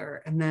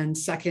popular. And then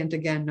second,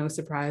 again, no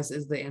surprise,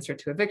 is the answer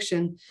to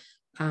eviction,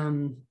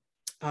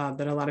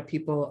 that a lot of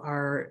people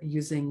are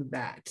using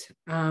that.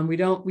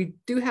 We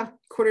do have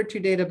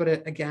Q2 data,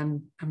 but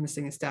again, I'm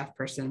missing a staff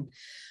person.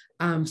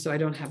 So I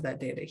don't have that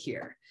data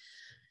here.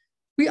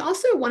 We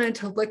also wanted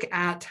to look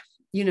at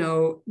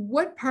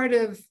what part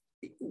of,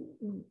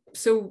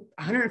 so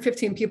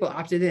 115 people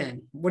opted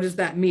in, what does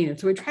that mean? And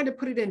so we tried to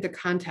put it into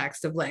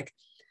context of like,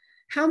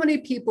 how many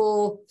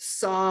people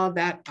saw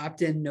that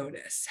opt-in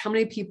notice? How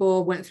many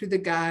people went through the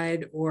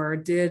guide or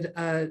did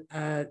a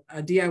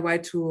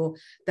DIY tool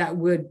that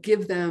would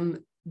give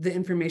them the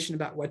information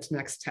about what's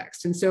next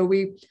text? And so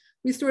we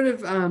sort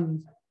of,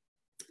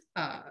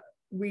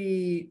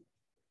 we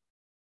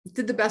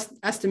did the best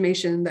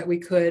estimation that we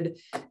could.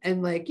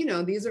 And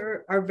these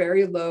are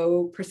very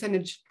low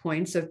percentage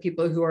points of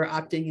people who are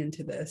opting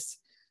into this,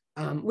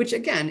 which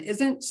again,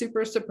 isn't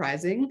super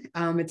surprising.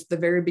 It's the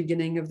very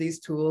beginning of these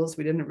tools.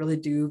 We didn't really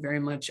do very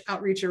much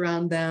outreach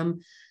around them.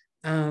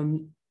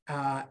 And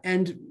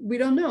we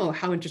don't know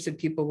how interested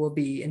people will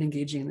be in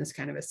engaging in this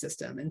kind of a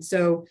system. And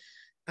so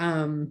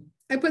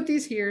I put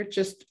these here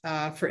just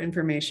for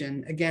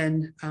information.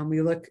 Again, we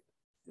hope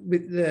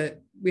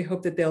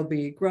that they'll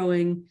be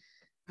growing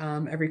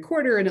every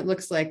quarter. And it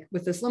looks like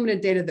with this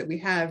limited data that we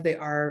have, they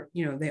are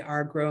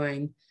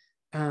growing,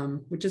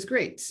 which is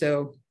great.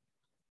 So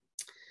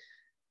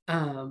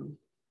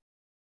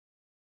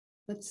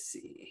let's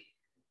see.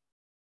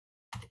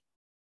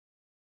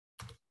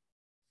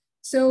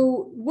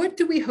 So what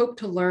do we hope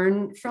to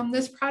learn from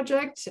this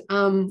project?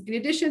 In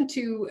addition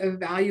to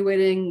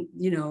evaluating,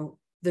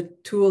 the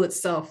tool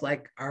itself,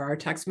 like, are our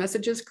text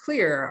messages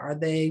clear? Are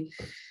they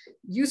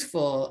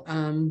useful?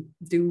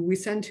 Do we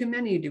send too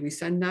many? Do we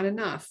send not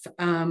enough?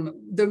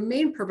 The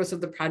main purpose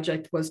of the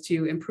project was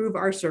to improve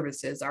our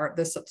services,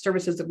 the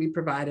services that we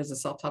provide as a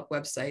self-help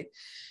website,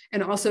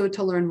 and also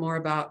to learn more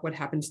about what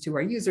happens to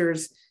our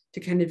users, to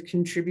kind of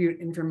contribute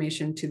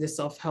information to the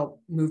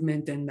self-help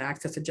movement and the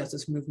access to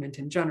justice movement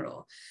in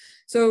general.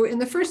 So in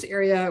the first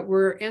area,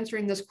 we're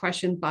answering this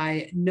question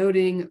by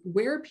noting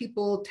where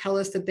people tell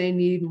us that they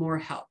need more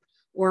help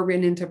or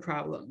ran into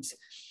problems.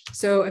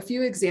 So a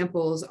few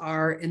examples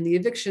are in the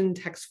eviction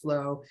text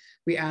flow.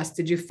 We asked,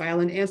 did you file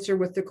an answer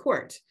with the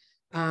court?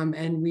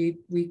 And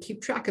we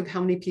keep track of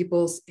how many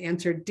people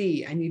answered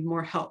D, I need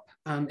more help.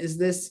 Is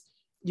this,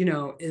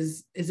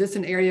 is this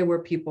an area where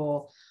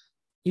people,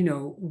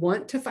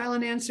 want to file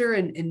an answer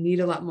and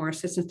need a lot more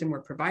assistance than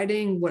we're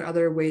providing? What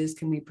other ways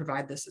can we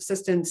provide this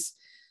assistance?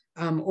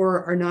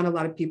 Or are not a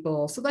lot of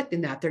people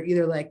selecting that? They're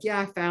either like, yeah,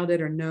 I filed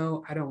it, or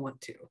no, I don't want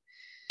to.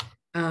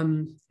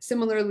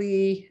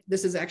 Similarly,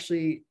 this is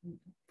actually,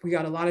 we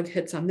got a lot of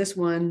hits on this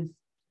one.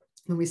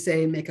 When we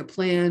say make a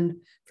plan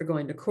for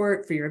going to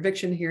court for your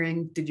eviction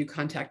hearing, did you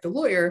contact a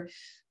lawyer?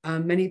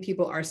 Many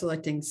people are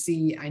selecting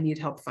C, I need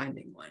help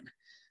finding one.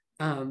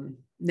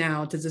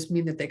 Now, does this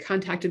mean that they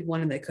contacted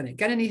one and they couldn't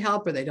get any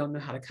help, or they don't know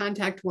how to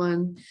contact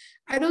one?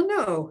 I don't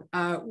know.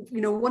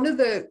 One of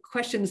the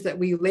questions that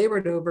we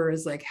labored over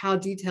is like how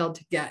detailed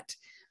to get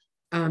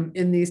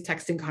in these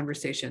texting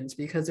conversations,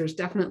 because there's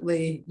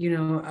definitely,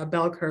 a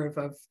bell curve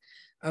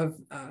of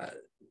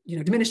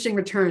diminishing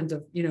returns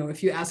of,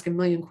 if you ask a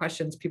million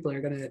questions, people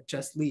are going to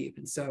just leave.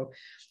 And so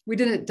we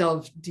didn't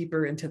delve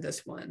deeper into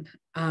this one.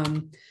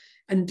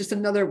 And just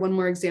one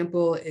more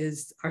example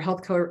is our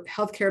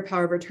healthcare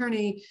power of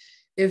attorney.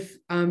 If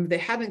they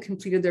haven't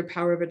completed their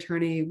power of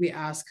attorney, we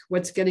ask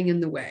what's getting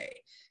in the way.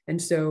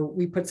 And so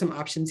we put some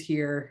options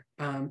here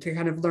to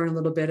kind of learn a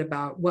little bit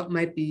about what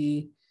might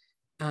be,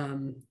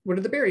 what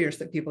are the barriers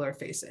that people are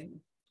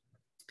facing.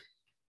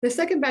 The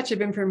second batch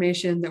of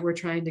information that we're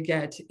trying to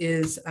get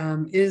is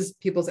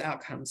people's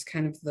outcomes,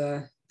 kind of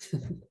the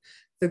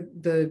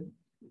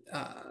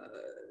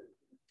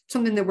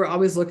something that we're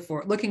always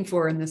looking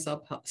for in the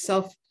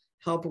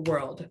self-help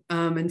world.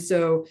 And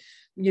so,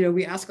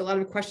 we ask a lot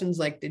of questions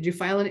like, did you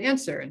file an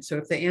answer? And so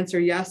if they answer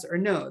yes or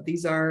no,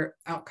 these are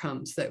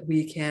outcomes that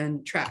we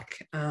can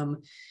track.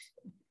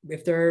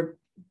 If they're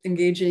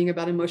engaging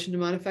about a motion to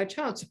modify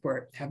child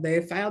support, have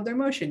they filed their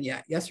motion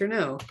yet? Yes or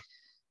no?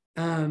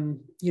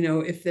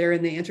 If they're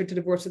in the answer to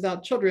divorce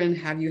without children,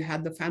 have you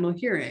had the final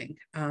hearing?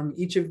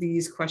 Each of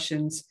these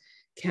questions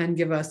can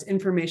give us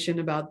information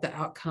about the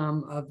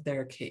outcome of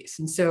their case.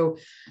 And so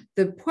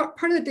the part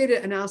of the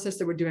data analysis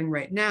that we're doing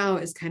right now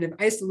is kind of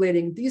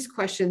isolating these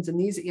questions and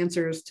these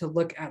answers to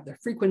look at the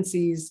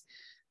frequencies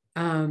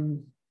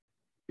among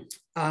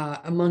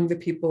the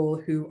people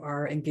who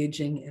are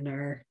engaging in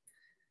our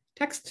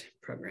text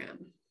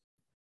program.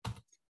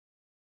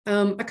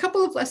 A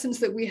couple of lessons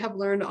that we have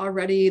learned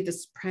already,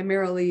 this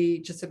primarily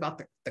just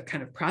about the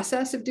kind of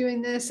process of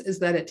doing this, is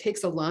that it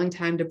takes a long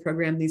time to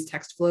program these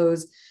text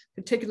flows,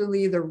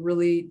 particularly the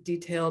really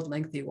detailed,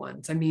 lengthy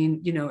ones. I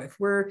mean, if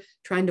we're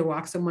trying to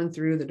walk someone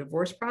through the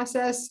divorce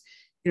process,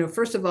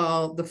 first of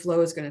all, the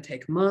flow is going to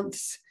take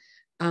months.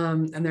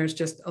 And there's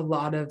just a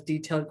lot of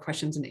detailed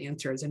questions and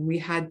answers. And we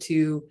had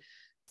to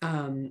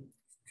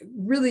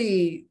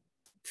really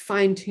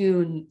fine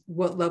tune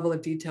what level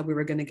of detail we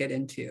were going to get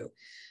into.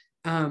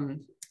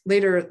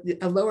 Later,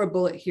 a lower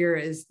bullet here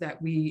is that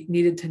we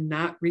needed to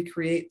not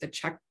recreate the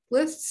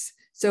checklists.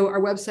 So our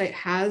website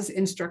has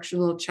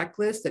instructional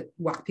checklists that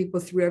walk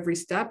people through every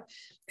step.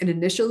 And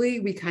initially,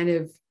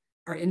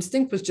 our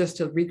instinct was just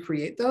to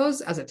recreate those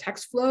as a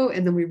text flow.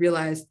 And then we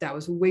realized that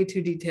was way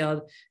too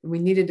detailed and we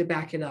needed to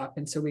back it up.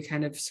 And so we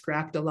kind of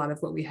scrapped a lot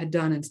of what we had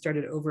done and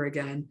started over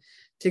again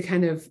to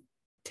kind of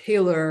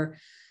tailor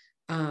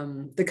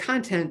the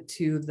content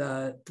to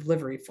the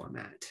delivery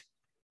format.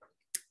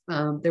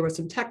 There were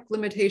some tech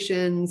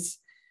limitations.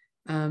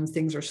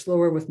 Things are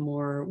slower with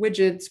more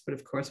widgets, but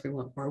of course we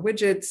want more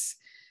widgets.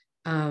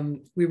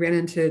 We ran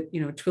into,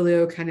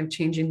 Twilio kind of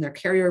changing their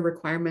carrier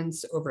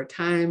requirements over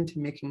time to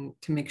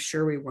make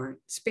sure we weren't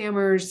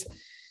spammers.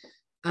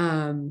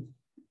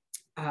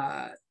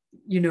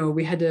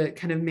 We had to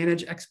kind of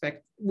manage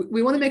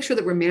we want to make sure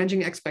that we're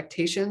managing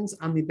expectations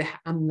on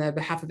the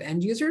behalf of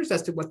end users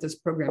as to what this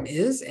program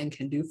is and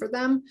can do for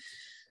them.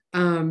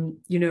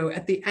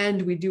 At the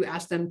end, we do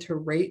ask them to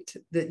rate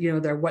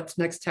their what's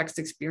next text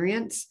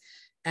experience.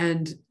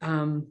 And,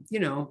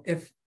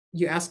 if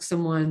you ask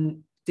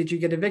someone, did you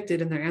get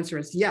evicted? And their answer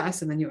is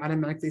yes. And then you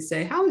automatically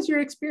say, how was your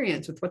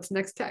experience with what's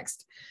next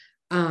text?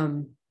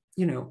 We're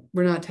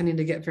not tending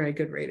to get very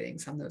good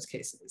ratings on those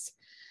cases.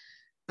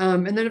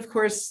 And then of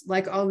course,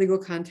 like all legal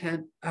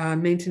content,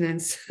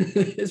 maintenance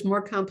is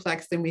more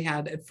complex than we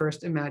had at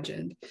first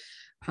imagined.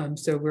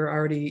 So we're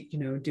already,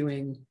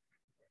 doing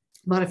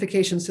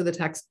modifications to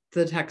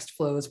the text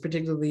flows,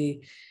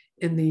 particularly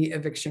in the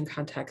eviction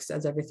context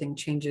as everything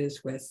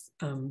changes with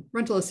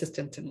rental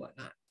assistance and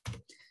whatnot.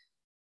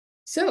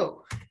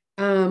 So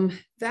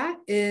That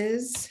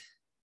is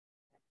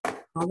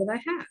all that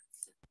I have.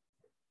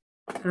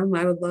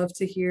 I would love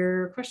to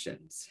hear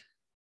questions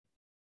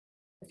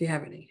if you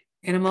have any.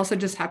 And I'm also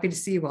just happy to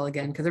see you all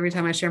again, because every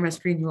time I share my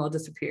screen, you all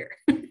disappear.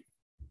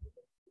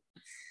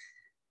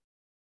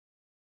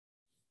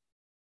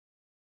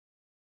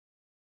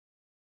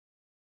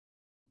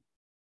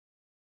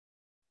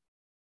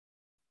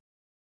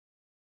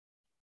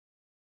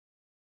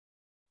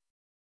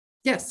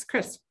 Yes,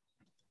 Chris.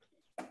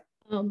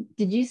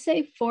 Did you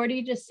say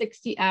 40 to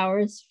 60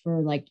 hours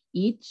for like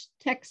each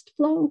text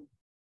flow?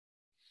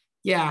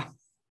 Yeah.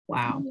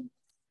 Wow.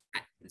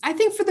 I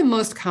think for the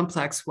most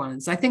complex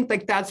ones, I think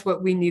like that's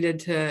what we needed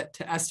to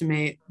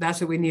estimate. That's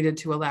what we needed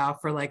to allow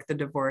for like the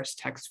divorce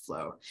text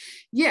flow.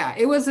 Yeah,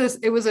 it was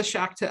a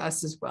shock to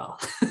us as well.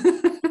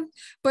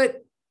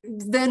 But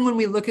then when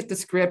we look at the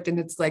script and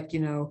it's like,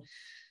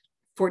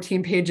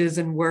 14 pages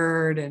in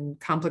Word and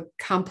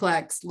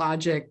complex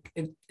logic,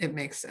 it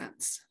makes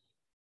sense.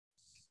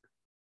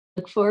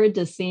 Look forward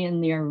to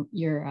seeing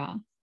your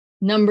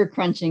number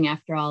crunching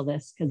after all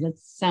this, because it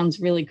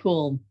sounds really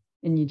cool.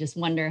 And you just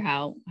wonder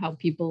how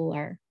people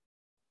are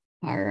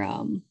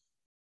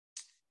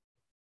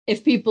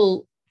if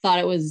people thought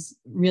it was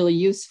really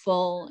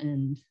useful.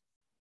 And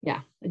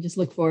yeah, I just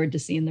look forward to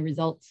seeing the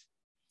results.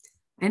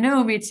 I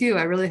know, me too.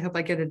 I really hope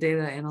I get a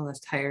data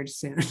analyst hired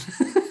soon.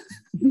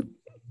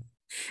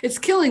 It's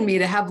killing me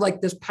to have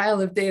like this pile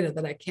of data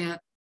that I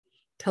can't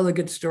tell a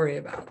good story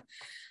about,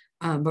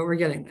 but we're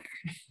getting there.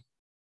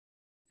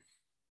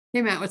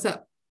 Hey, Matt, what's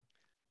up?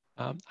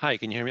 Hi,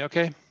 can you hear me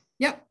okay?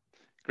 Yep.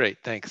 Great,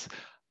 thanks.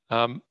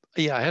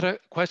 Yeah, I had a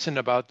question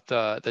about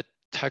the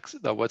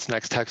What's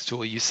Next text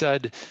tool. You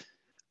said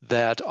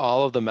that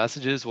all of the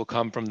messages will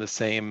come from the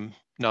same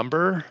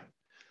number.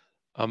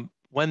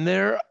 When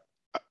there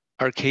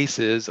are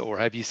cases, or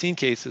have you seen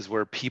cases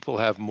where people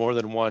have more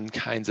than one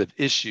kinds of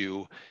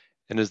issue,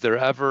 and is there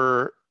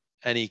ever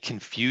any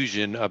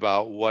confusion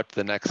about what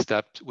the next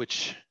step,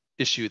 which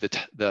issue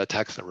the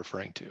texts are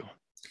referring to?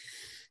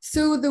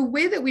 So the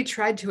way that we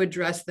tried to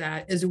address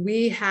that is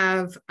we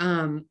have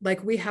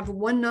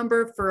one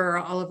number for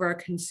all of our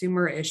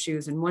consumer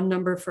issues, and one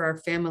number for our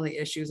family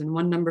issues, and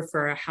one number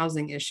for our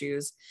housing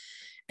issues.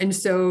 And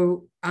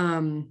so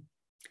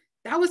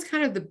that was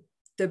kind of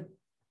the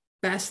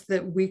best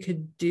that we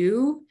could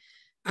do.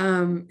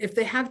 If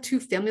they have two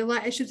family law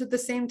issues at the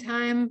same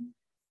time,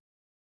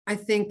 I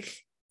think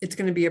it's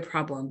going to be a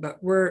problem. But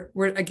we're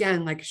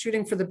again like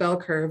shooting for the bell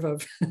curve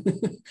of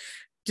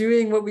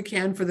doing what we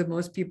can for the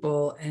most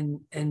people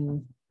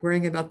and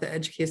worrying about the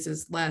edge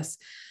cases less.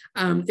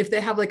 If they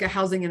have like a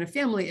housing and a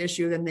family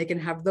issue, then they can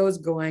have those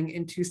going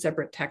in two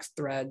separate text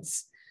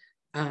threads.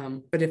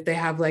 But if they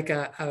have like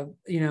a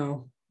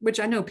which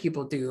I know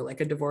people do,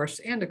 like a divorce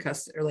and a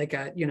custody, or like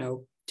a,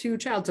 two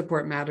child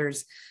support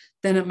matters,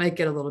 then it might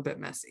get a little bit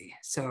messy.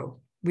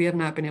 So we have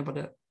not been able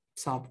to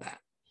solve that.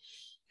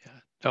 Yeah,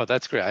 no,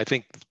 that's great. I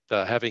think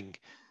having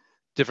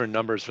different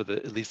numbers for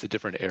at least the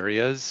different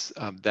areas,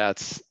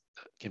 that's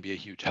can be a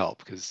huge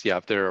help, because yeah,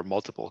 if there are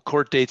multiple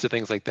court dates or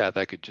things like that,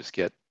 that could just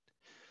get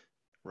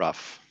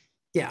rough.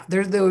 Yeah,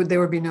 there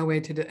would be no way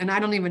to do, and I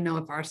don't even know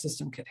if our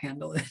system could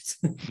handle it.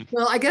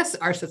 Well, I guess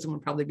our system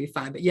would probably be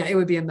fine, but yeah, it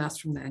would be a mess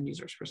from the end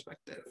user's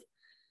perspective.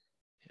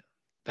 Yeah.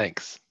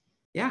 Thanks.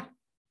 Yeah.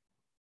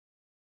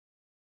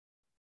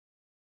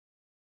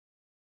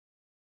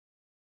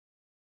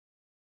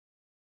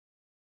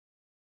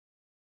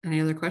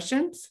 Any other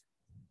questions?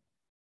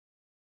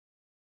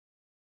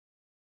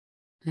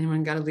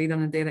 Anyone got a lead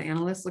on a data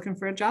analyst looking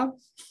for a job?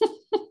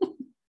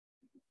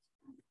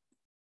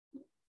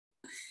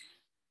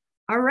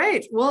 All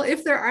right. Well,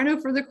 if there are no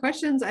further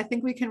questions, I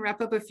think we can wrap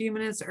up a few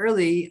minutes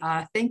early.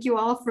 Thank you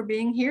all for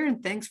being here,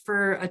 and thanks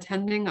for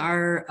attending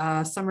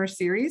our summer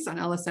series on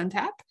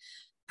LSNTAP.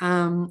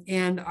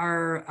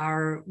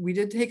 And we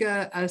did take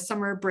a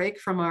summer break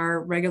from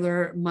our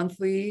regular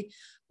monthly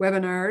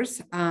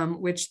webinars,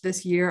 which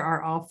this year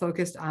are all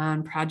focused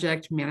on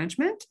project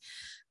management.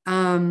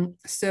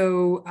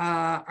 So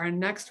our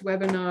next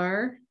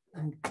webinar,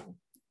 I'm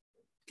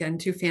getting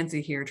too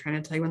fancy here, trying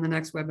to tell you when the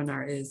next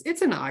webinar is.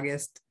 It's in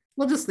August.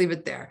 We'll just leave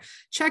it there.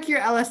 Check your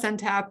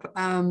LSNTAP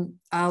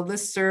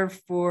listserv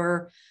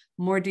for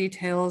more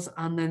details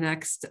on the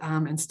next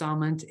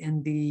installment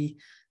in the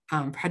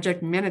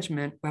project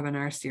management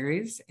webinar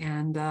series.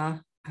 And I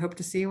hope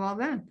to see you all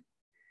then.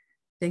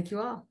 Thank you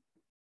all.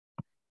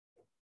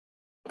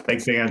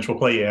 Thanks, Ange. We'll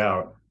play you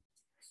out.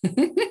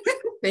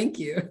 Thank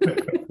you.